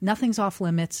say, nothing's off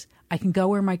limits. I can go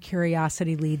where my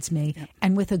curiosity leads me. Yep.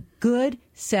 And with a good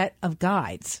set of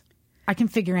guides, I can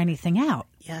figure anything out.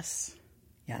 Yes.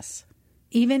 Yes.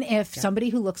 Even if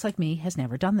somebody who looks like me has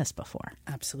never done this before.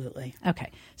 Absolutely.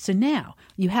 Okay. So now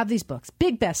you have these books,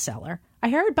 big bestseller.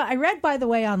 I read, by the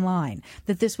way, online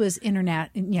that this was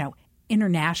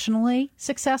internationally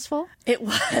successful. It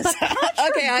was.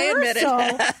 Okay, I admit it.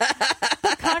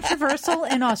 But controversial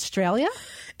in Australia?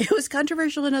 It was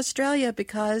controversial in Australia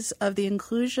because of the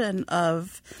inclusion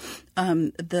of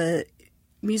the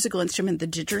musical instrument, the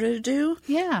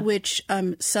didgeridoo, which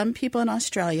some people in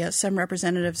Australia, some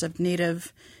representatives of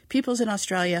Native peoples in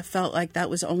Australia felt like that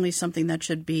was only something that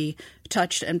should be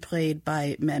touched and played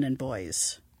by men and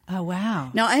boys. Oh,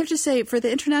 wow. Now, I have to say, for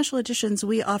the international editions,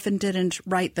 we often didn't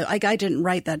write I didn't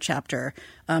write that chapter.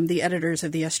 The editors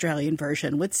of the Australian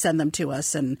version would send them to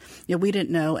us, and we didn't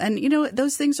know. And,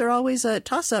 those things are always a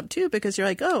toss-up, too, because you're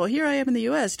like, oh, here I am in the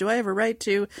U.S. Do I have a right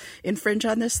to infringe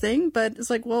on this thing? But it's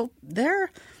like, well, they're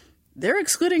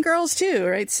excluding girls, too,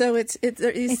 right? So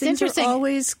these things are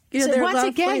always, so once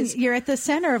again, you're at the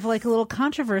center of like a little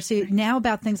controversy now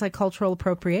about things like cultural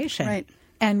appropriation. Right.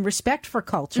 And respect for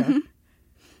culture. Mm-hmm.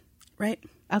 Right.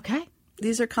 Okay.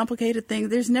 These are complicated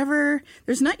things. There's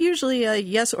not usually a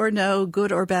yes or no,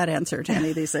 good or bad answer to any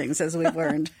of these things, as we've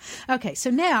learned. Okay.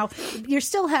 So now you're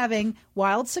still having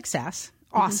wild success.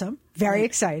 Awesome. Mm-hmm. Very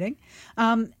exciting.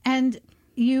 And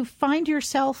you find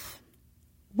yourself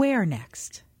where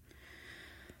next?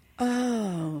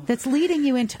 Oh. That's leading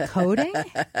you into coding?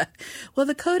 Well,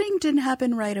 the coding didn't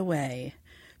happen right away.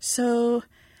 So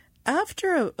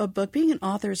after a book, being an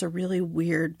author is a really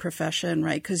weird profession,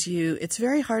 right? Because it's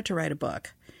very hard to write a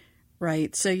book,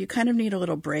 right? So you kind of need a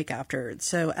little break afterwards.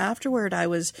 So afterward, I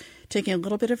was taking a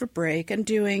little bit of a break and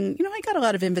doing, I got a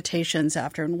lot of invitations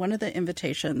after. And one of the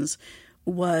invitations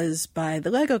was by the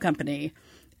Lego company.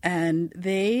 And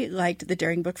they liked the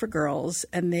Daring Book for Girls,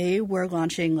 and they were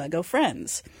launching Lego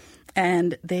Friends.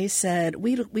 And they said,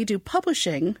 we do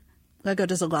publishing. Lego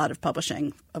does a lot of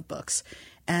publishing of books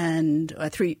and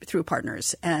through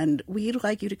partners. And we'd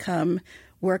like you to come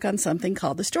work on something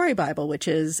called the Story Bible, which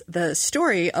is the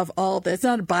story of all the, it's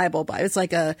not a Bible, it's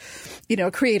like a,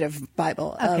 creative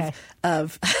Bible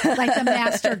of like the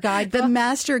master guidebook? The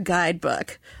master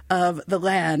guidebook of the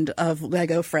land of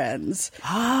Lego friends,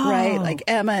 right? Like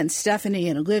Emma and Stephanie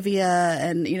and Olivia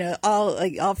and,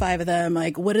 all five of them.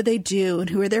 Like, what do they do and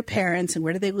who are their parents and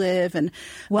where do they live? And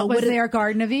what was their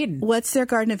Garden of Eden? What's their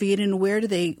Garden of Eden?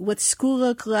 What's school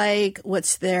look like?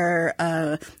 What's their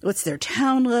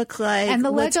town look like? And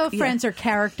the Lego friends are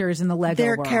characters in the Lego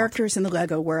world. They're characters in the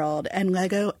Lego world. And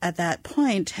Lego at that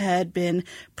point had been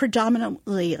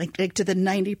predominantly, like to the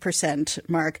 90%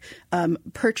 mark,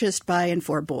 purchased by and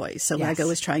for boys. So yes. Lego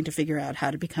was trying to figure out how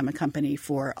to become a company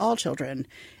for all children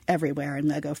everywhere, and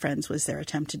Lego Friends was their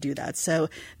attempt to do that. So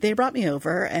they brought me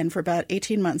over, and for about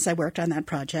 18 months I worked on that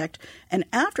project. And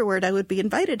afterward, I would be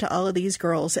invited to all of these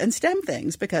girls and STEM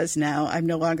things, because now I'm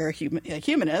no longer a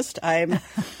humanist. I'm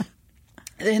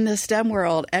in the STEM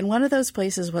world. And one of those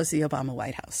places was the Obama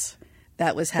White House.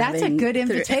 That's a good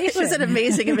invitation. It was an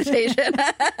amazing invitation.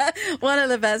 One of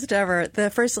the best ever.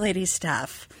 The First Lady's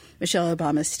staff, Michelle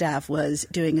Obama's staff, was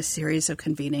doing a series of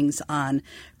convenings on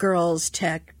girls,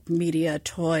 tech, media,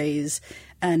 toys,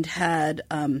 and had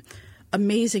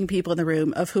amazing people in the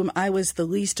room, of whom I was the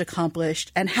least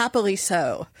accomplished, and happily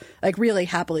so. Like, really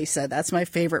happily so. That's my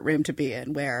favorite room to be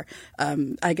in, where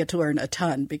I get to learn a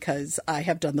ton because I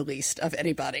have done the least of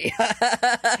anybody.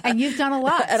 And you've done a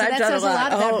lot. And so I've that done says a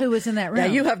lot about who was in that room. Yeah,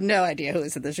 you have no idea who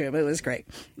was in this room. It was great.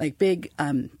 Like big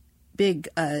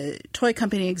toy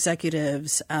company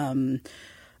executives,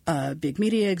 big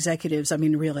media executives. I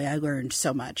mean, really, I learned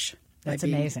so much. That's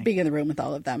amazing. Being in the room with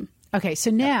all of them. Okay,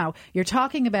 so now you're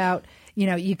talking about,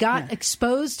 you got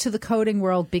exposed to the coding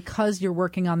world because you're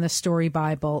working on the Story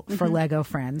Bible for Lego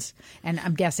Friends, and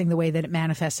I'm guessing the way that it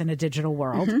manifests in a digital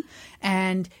world.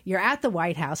 And you're at the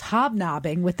White House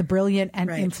hobnobbing with the brilliant and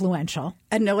influential.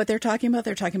 And know what they're talking about?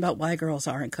 They're talking about why girls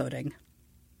aren't coding.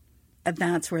 And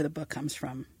that's where the book comes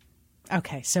from.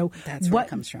 Okay, so that's where it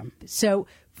comes from. So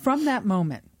from that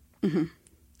moment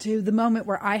to the moment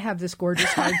where I have this gorgeous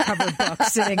hardcover book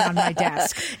sitting on my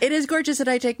desk. It is gorgeous, and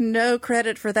I take no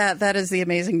credit for that. That is the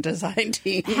amazing design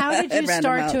team. How did you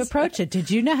start to approach it? Did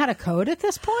you know how to code at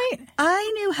this point?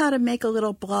 I knew how to make a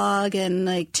little blog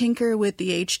and tinker with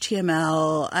the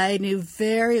HTML. I knew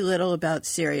very little about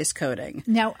serious coding.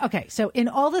 Now, okay, so in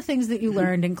all the things that you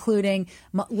learned, including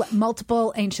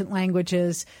multiple ancient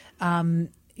languages,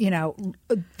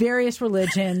 various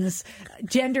religions,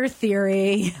 gender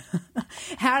theory,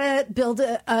 how to build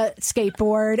a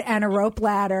skateboard and a rope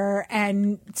ladder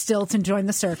and stilts and join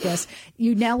the circus.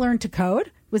 You now learn to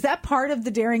code. Was that part of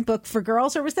the Daring Book for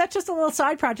Girls, or was that just a little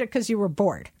side project because you were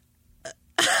bored?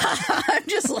 I'm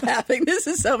just laughing. This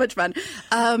is so much fun.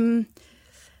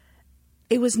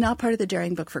 It was not part of the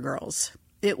Daring Book for Girls.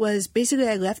 It was basically,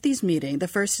 I left the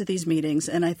first of these meetings,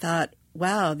 and I thought,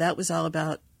 wow, that was all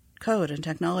about code and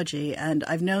technology, and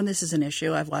I've known this is an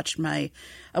issue. I watched my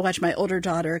older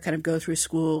daughter kind of go through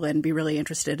school and be really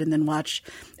interested, and then watch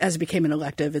as it became an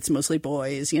elective. It's mostly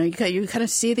boys. You kind of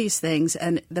see these things,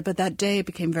 but that day it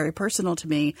became very personal to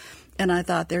me, and I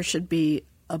thought there should be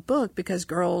a book because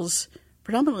girls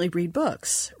predominantly read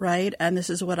books, right? And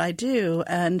this is what I do,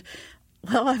 and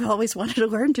well, I've always wanted to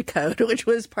learn to code, which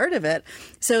was part of it.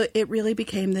 So it really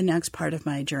became the next part of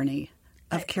my journey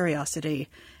of curiosity.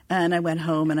 And I went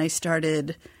home and I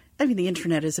started, the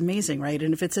internet is amazing, right?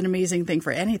 And if it's an amazing thing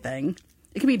for anything,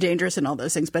 it can be dangerous and all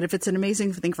those things. But if it's an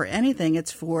amazing thing for anything,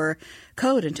 it's for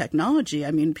code and technology.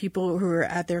 People who are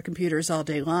at their computers all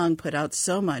day long put out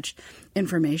so much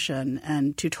information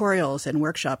and tutorials and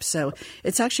workshops. So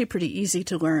it's actually pretty easy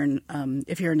to learn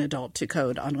if you're an adult to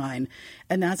code online.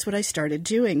 And that's what I started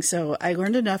doing. So I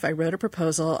learned enough. I wrote a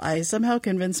proposal. I somehow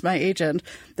convinced my agent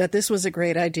that this was a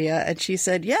great idea. And she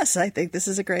said, yes, I think this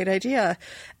is a great idea.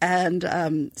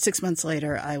 And 6 months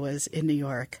later, I was in New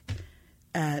York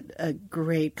at a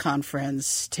great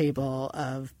conference table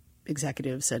of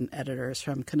executives and editors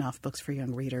from Knopf Books for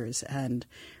Young Readers and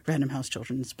Random House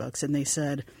Children's Books. And they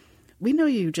said, we know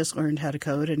you just learned how to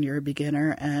code and you're a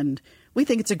beginner, and we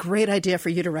think it's a great idea for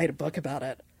you to write a book about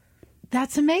it.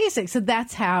 That's amazing. So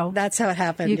that's how it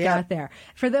happened. You got there.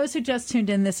 For those who just tuned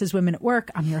in, this is Women at Work.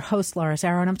 I'm your host, Laura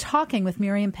Zarrow, and I'm talking with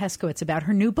Miriam Peskowitz about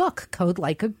her new book, Code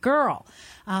Like a Girl.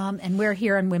 And we're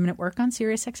here on Women at Work on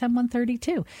Sirius XM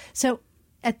 132. So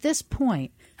at this point,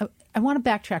 I want to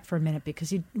backtrack for a minute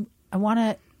because I want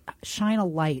to shine a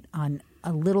light on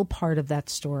a little part of that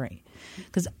story.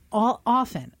 Because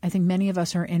often, I think many of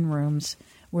us are in rooms,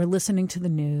 we're listening to the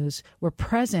news, we're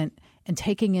present and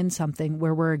taking in something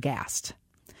where we're aghast.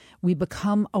 we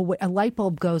become a light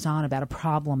bulb goes on about a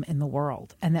problem in the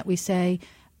world, and that we say,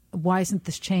 why isn't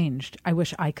this changed? I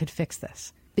wish I could fix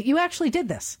this. But you actually did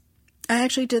this. I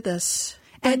actually did this.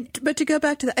 But to go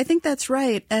back to that, I think that's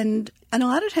right. And a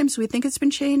lot of times we think it's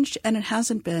been changed and it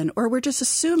hasn't been, or we're just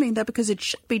assuming that because it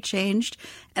should be changed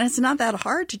and it's not that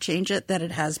hard to change it, that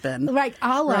it has been. Right.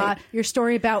 Your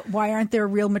story about why aren't there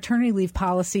real maternity leave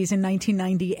policies in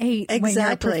 1998 when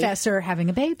you're a professor having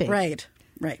a baby. Right.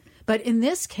 But in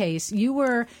this case,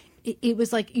 it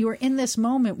was like you were in this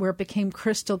moment where it became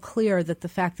crystal clear that the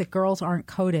fact that girls aren't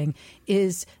coding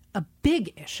is a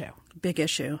big issue. Big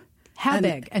issue. How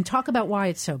big? And talk about why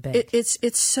it's so big.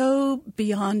 It's so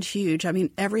beyond huge. I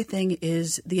mean, everything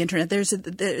is the internet. There's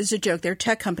a joke. There are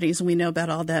tech companies, and we know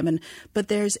about all of them. But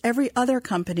there's every other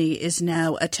company is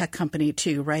now a tech company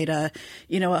too, right? A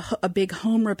big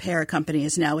home repair company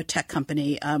is now a tech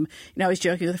company. I was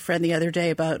joking with a friend the other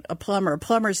day about a plumber. A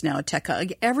plumber is now a tech.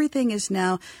 Everything is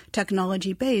now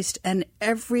technology based, and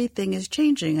everything is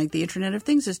changing. Like the Internet of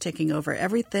Things is taking over.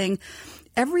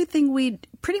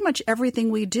 Pretty much everything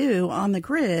we do on the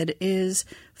grid is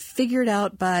figured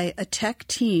out by a tech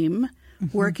team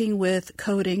working with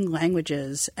coding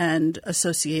languages and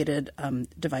associated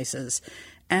devices.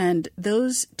 And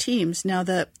those teams, now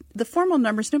the formal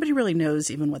numbers, nobody really knows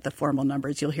even what the formal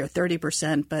numbers. You'll hear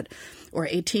 30%, or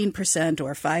 18%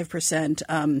 or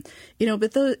 5%,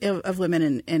 but those of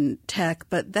women in tech.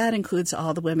 But that includes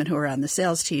all the women who are on the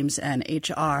sales teams and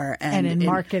HR and in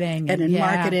marketing. And in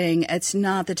marketing, it's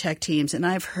not the tech teams. And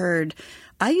I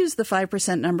use the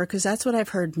 5% number because that's what I've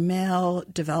heard male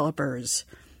developers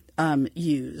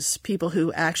use, people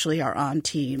who actually are on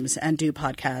teams and do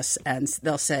podcasts, and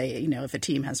they'll say, if a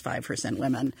team has 5%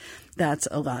 women, that's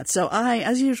a lot. So I,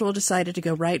 as usual, decided to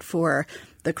go right for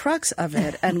the crux of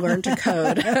it and learn to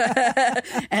code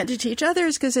and to teach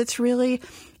others, because it's really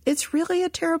a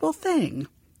terrible thing,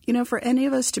 for any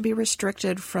of us to be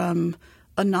restricted from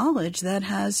a knowledge that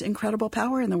has incredible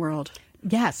power in the world.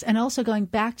 Yes. And also going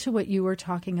back to what you were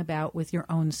talking about with your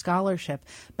own scholarship,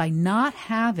 by not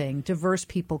having diverse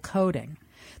people coding,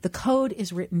 the code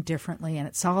is written differently and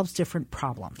it solves different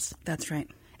problems. That's right.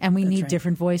 And we need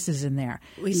different voices in there.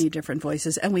 We need different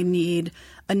voices, and we need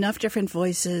enough different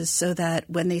voices so that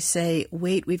when they say,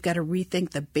 wait, we've got to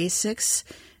rethink the basics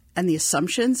and the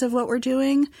assumptions of what we're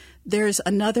doing, there's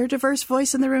another diverse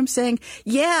voice in the room saying,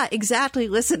 yeah, exactly.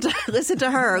 Listen to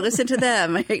her, listen to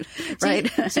them. Right.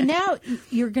 So now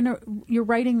you're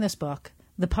writing this book.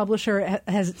 The publisher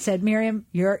has said, Miriam,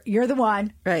 you're the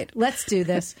one. Right. Let's do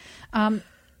this.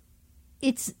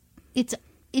 It's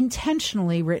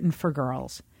intentionally written for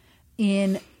girls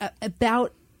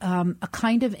about a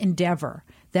kind of endeavor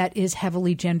that is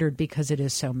heavily gendered because it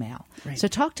is so male. Right. So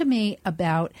talk to me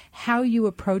about how you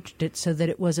approached it so that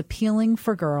it was appealing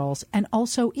for girls and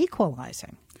also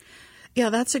equalizing. Yeah,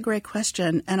 that's a great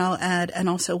question. And I'll add, and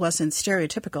also wasn't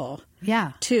stereotypical.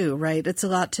 Yeah. Too, right? It's a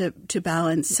lot to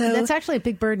balance. So that's actually a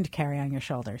big burden to carry on your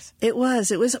shoulders. It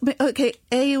was. Okay,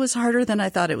 it was harder than I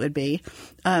thought it would be.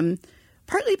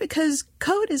 Partly because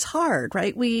code is hard,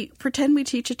 right? We pretend we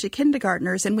teach it to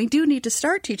kindergartners, and we do need to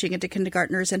start teaching it to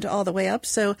kindergartners and to all the way up,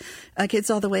 so kids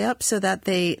all the way up, so that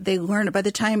they learn it. By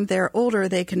the time they're older,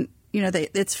 they can,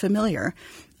 it's familiar.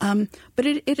 But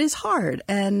it is hard.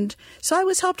 And so I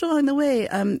was helped along the way.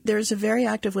 There's a very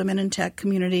active women in tech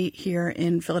community here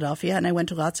in Philadelphia, and I went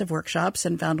to lots of workshops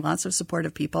and found lots of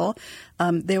supportive people.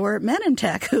 There were men in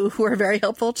tech who were very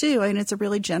helpful too. I mean, it's a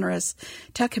really generous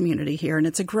tech community here, and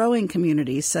it's a growing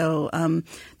community. So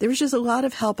there was just a lot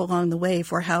of help along the way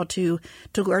for how to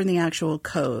learn the actual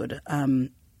code. In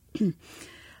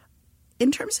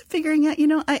terms of figuring out,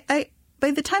 I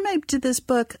by the time I did this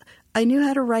book, I knew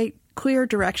how to write clear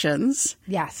directions.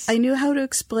 Yes. I knew how to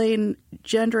explain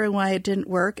gender and why it didn't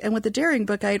work. And with the Daring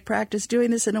book, I had practiced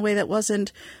doing this in a way that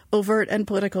wasn't overt and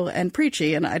political and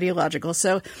preachy and ideological.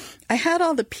 So I had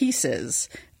all the pieces,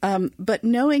 but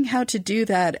knowing how to do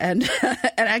that and and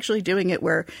actually doing it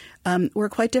were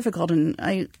quite difficult. And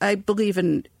I believe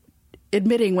in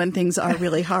admitting when things are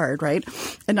really hard, right?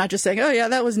 And not just saying, oh, yeah,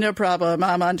 that was no problem.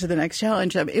 I'm on to the next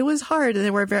challenge. It was hard. And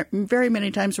there were very, very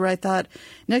many times where I thought,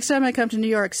 next time I come to New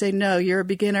York, say, no, you're a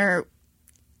beginner.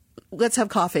 Let's have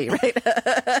coffee, right?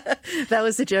 That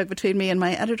was the joke between me and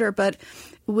my editor. But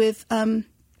with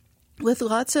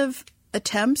lots of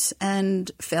attempts and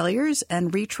failures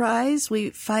and retries,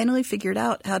 we finally figured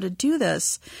out how to do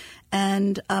this.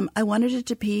 And I wanted it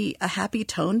to be a happy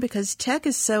tone because tech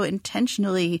is so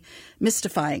intentionally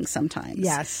mystifying sometimes.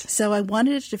 Yes. So I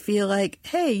wanted it to feel like,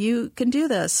 hey, you can do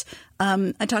this.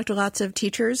 I talked to lots of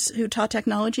teachers who taught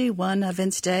technology. One,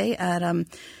 Vince Day at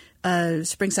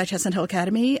Springside Chestnut Hill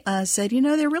Academy, said,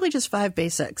 they're really just 5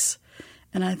 basics.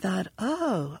 And I thought,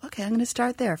 oh, okay, I'm going to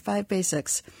start there. 5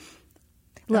 basics.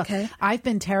 Look, okay. I've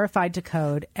been terrified to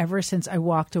code ever since I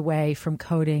walked away from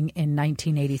coding in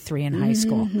 1983 in high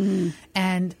school.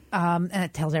 And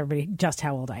it tells everybody just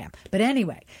how old I am. But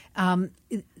anyway,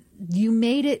 you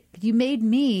made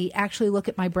me actually look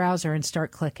at my browser and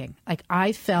start clicking. Like,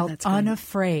 I felt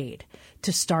unafraid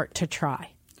to start to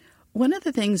try. One of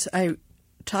the things I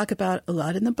talk about a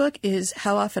lot in the book is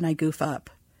how often I goof up,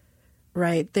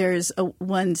 right? There's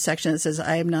one section that says,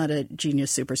 I am not a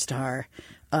genius superstar.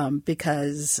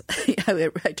 Because I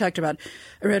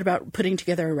read about putting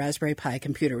together a Raspberry Pi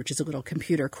computer, which is a little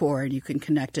computer core, and you can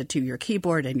connect it to your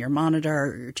keyboard and your monitor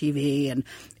or your TV,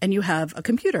 and you have a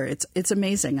computer. It's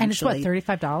amazing, actually. And it's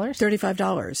what, $35?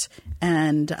 $35.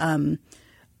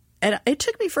 And it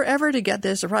took me forever to get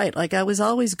this right. Like, I was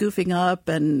always goofing up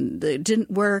and it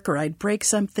didn't work, or I'd break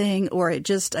something, or I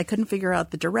couldn't figure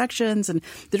out the directions, and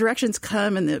the directions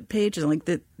come in the page and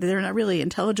like they're not really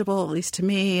intelligible, at least to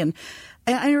me. And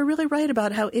I really write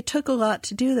about how it took a lot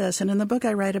to do this. And in the book,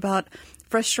 I write about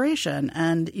frustration,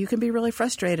 and you can be really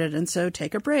frustrated. And so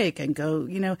take a break and go,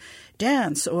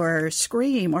 dance or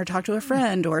scream or talk to a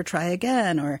friend or try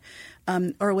again or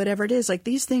whatever it is. Like,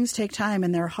 these things take time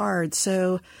and they're hard.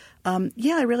 So,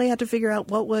 I really had to figure out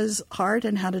what was hard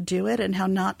and how to do it and how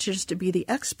not just to be the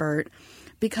expert,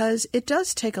 because it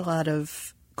does take a lot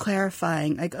of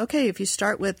clarifying. Like, okay, if you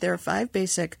start with there are 5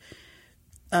 basic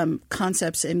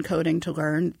concepts in coding to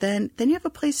learn, then you have a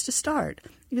place to start.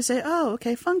 You can say, oh,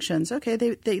 okay, functions. Okay,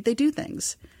 they do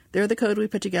things. They're the code we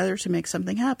put together to make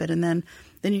something happen. And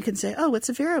then you can say, oh, what's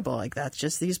a variable? Like, that's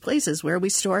just these places where we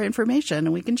store information,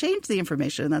 and we can change the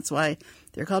information. And that's why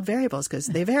they're called variables, because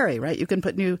they vary, right? You can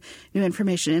put new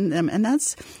information in them. And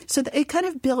it kind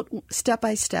of built step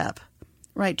by step,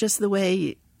 right? Just the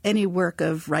way any work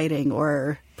of writing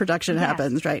or production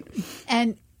happens, right?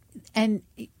 And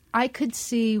I could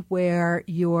see where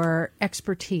your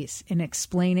expertise in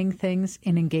explaining things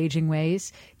in engaging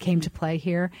ways came to play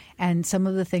here. And some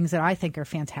of the things that I think are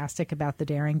fantastic about the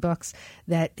Daring books,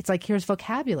 that it's like, here's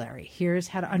vocabulary, here's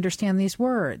how to understand these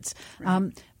words.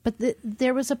 Right. But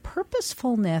there was a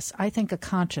purposefulness, I think, a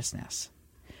consciousness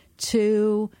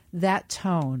to that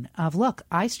tone of, look,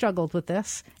 I struggled with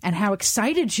this, and how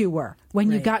excited you were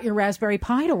when you got your Raspberry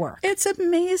Pi to work. It's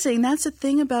amazing. That's the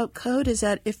thing about code, is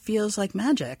that it feels like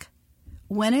magic.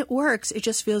 When it works, it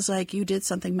just feels like you did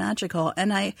something magical.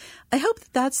 And I hope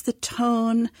that's the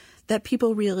tone that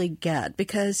people really get,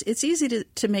 because it's easy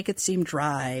to make it seem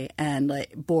dry and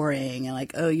like boring and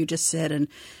like, oh, you just sit and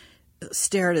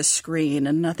stare at a screen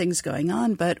and nothing's going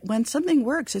on. But when something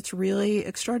works, it's really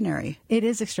extraordinary. It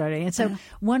is extraordinary. And so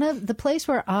one of the place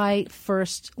where I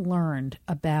first learned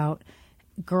about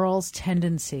girls'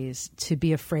 tendencies to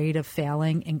be afraid of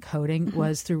failing in coding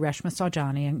was through Reshma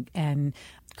Saujani and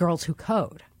Girls Who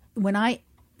Code. When I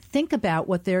think about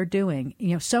what they're doing,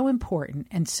 so important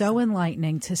and so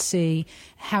enlightening to see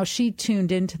how she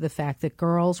tuned into the fact that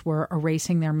girls were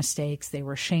erasing their mistakes, they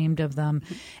were ashamed of them,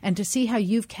 and to see how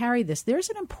you've carried this. There's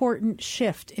an important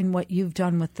shift in what you've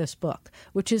done with this book,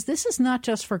 which is this is not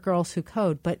just for girls who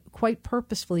code, but quite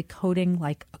purposefully coding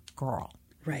like a girl.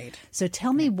 Right. So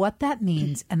tell me what that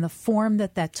means and the form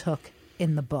that took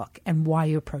in the book and why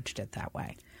you approached it that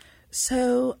way.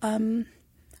 So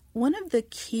one of the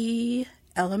key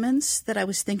elements that I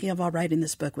was thinking of while writing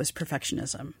this book was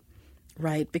perfectionism,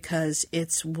 right? Because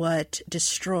it's what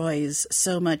destroys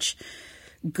so much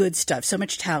good stuff, so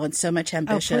much talent, so much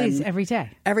ambition. Oh, please, every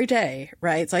day. Every day,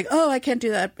 right? It's like, oh, I can't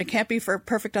do that. It can't be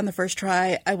perfect on the first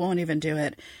try. I won't even do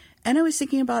it. And I was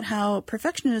thinking about how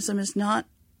perfectionism is not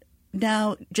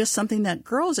now just something that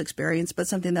girls experience, but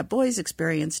something that boys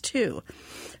experience too.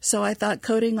 So I thought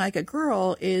coding like a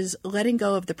girl is letting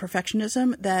go of the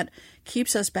perfectionism that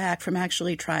keeps us back from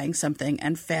actually trying something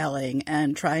and failing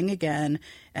and trying again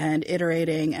and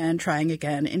iterating and trying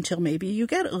again until maybe you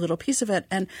get a little piece of it.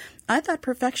 And I thought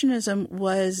perfectionism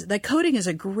was like coding is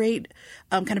a great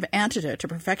kind of antidote to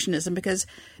perfectionism, because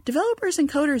developers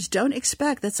and coders don't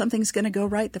expect that something's going to go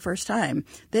right the first time.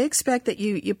 They expect that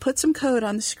you put some code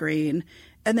on the screen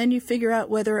and then you figure out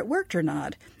whether it worked or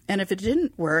not. And if it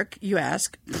didn't work, you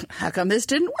ask, how come this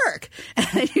didn't work? And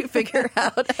then you figure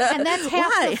out and that's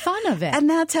half why. The fun of it. And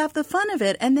that's half the fun of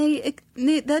it. And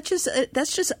that's just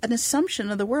an assumption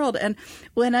of the world. And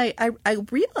when I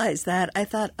realized that, I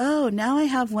thought, oh, now I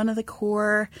have one of the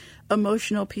core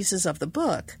emotional pieces of the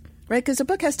book, right? Because a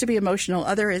book has to be emotional.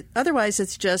 Otherwise,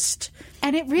 it's just...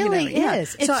 And it really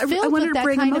is. It's so I filled wanted with to that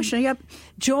bring kind emotion. of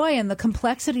joy and the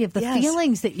complexity of the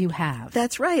feelings that you have.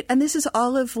 That's right. And this is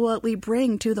all of what we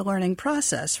bring to the learning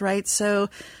process, right? So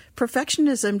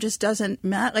perfectionism just doesn't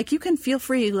matter. Like, you can feel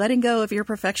free letting go of your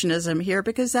perfectionism here,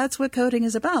 because that's what coding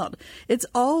is about. It's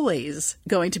always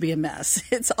going to be a mess.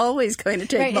 It's always going to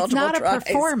take multiple tries. It's not a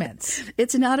performance.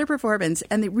 It's not a performance.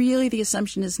 And the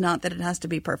assumption is not that it has to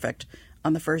be perfect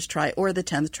on the first try or the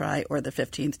 10th try or the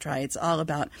 15th try. It's all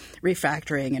about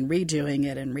refactoring and redoing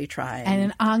it and retrying. And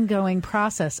an ongoing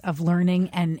process of learning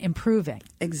and improving.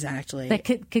 Exactly. That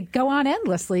could go on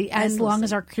endlessly as long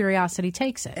as our curiosity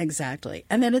takes it. Exactly.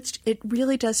 And then it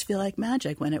really does feel like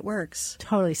magic when it works.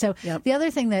 Totally. So the other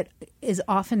thing that is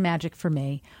often magic for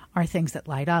me are things that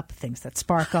light up, things that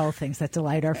sparkle, things that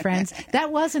delight our friends.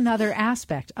 That was another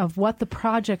aspect of what the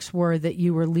projects were that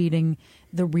you were leading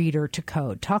the reader to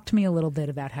code. Talk to me a little bit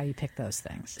about how you pick those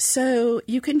things. So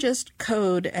you can just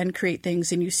code and create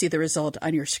things and you see the result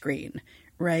on your screen,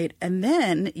 right? And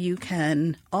then you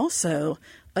can also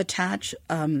attach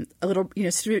a little,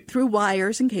 through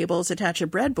wires and cables, attach a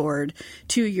breadboard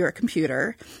to your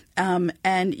computer,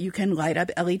 and you can light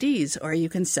up LEDs, or you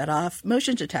can set off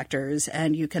motion detectors,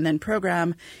 and you can then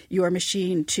program your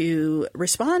machine to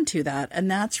respond to that. And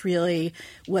that's really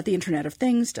what the Internet of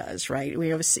Things does, right? We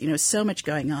have, so much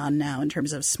going on now in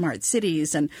terms of smart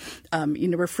cities and,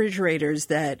 refrigerators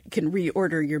that can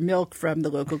reorder your milk from the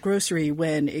local grocery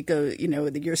when it goes,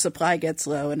 your supply gets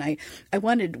low. And I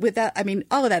wanted with that,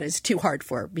 all of that is too hard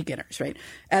for beginners, right?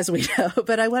 As we know,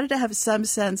 but I wanted to have some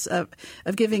sense of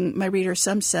giving my reader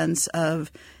some sense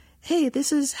of, hey,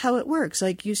 this is how it works.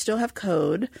 Like, you still have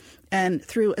code, and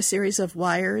through a series of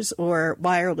wires or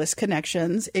wireless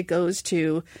connections, it goes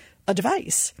to a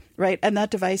device, right? And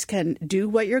that device can do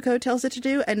what your code tells it to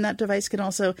do, and that device can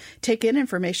also take in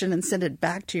information and send it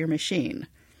back to your machine.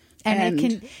 And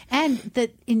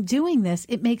that in doing this,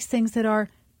 it makes things that are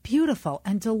beautiful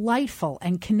and delightful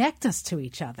and connect us to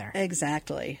each other.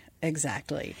 Exactly.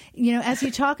 As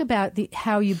you talk about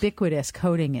how ubiquitous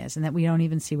coding is and that we don't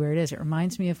even see where it is, it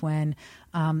reminds me of when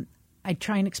I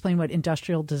try and explain what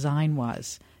industrial design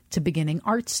was to beginning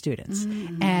art students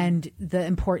and the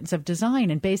importance of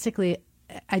design. And basically,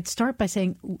 I'd start by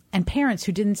saying, and parents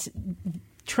who didn't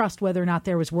trust whether or not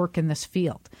there was work in this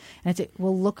field. And I'd say,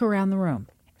 well, look around the room.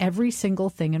 Every single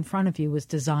thing in front of you was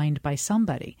designed by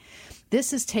somebody.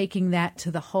 This is taking that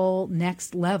to the whole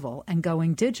next level and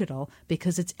going digital,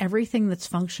 because it's everything that's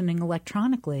functioning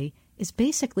electronically is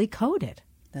basically coded.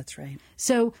 That's right.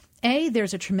 So,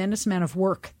 there's a tremendous amount of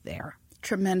work there.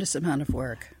 Tremendous amount of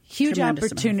work. Huge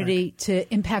opportunity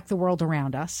to impact the world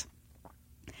around us.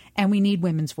 And we need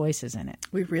women's voices in it.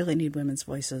 We really need women's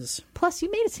voices. Plus,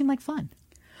 you made it seem like fun.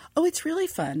 Oh, it's really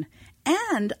fun.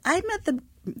 And I met the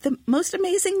most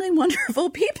amazingly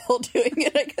wonderful people doing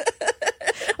it.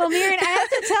 Well, Miriam, I have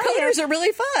to tell you, coders are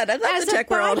really fun. I love the tech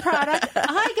world. As a byproduct,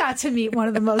 I got to meet one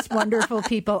of the most wonderful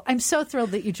people. I'm so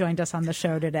thrilled that you joined us on the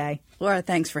show today. Laura,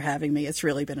 thanks for having me. It's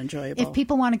really been enjoyable. If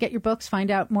people want to get your books, find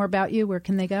out more about you, where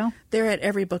can they go? They're at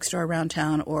every bookstore around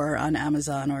town, or on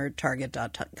Amazon or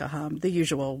Target.com, the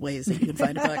usual ways that you can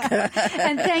find a book.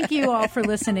 And thank you all for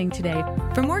listening today.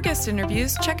 For more guest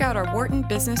interviews, check out our Wharton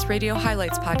Business Radio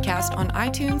Highlights podcast on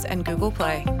iTunes and Google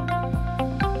Play.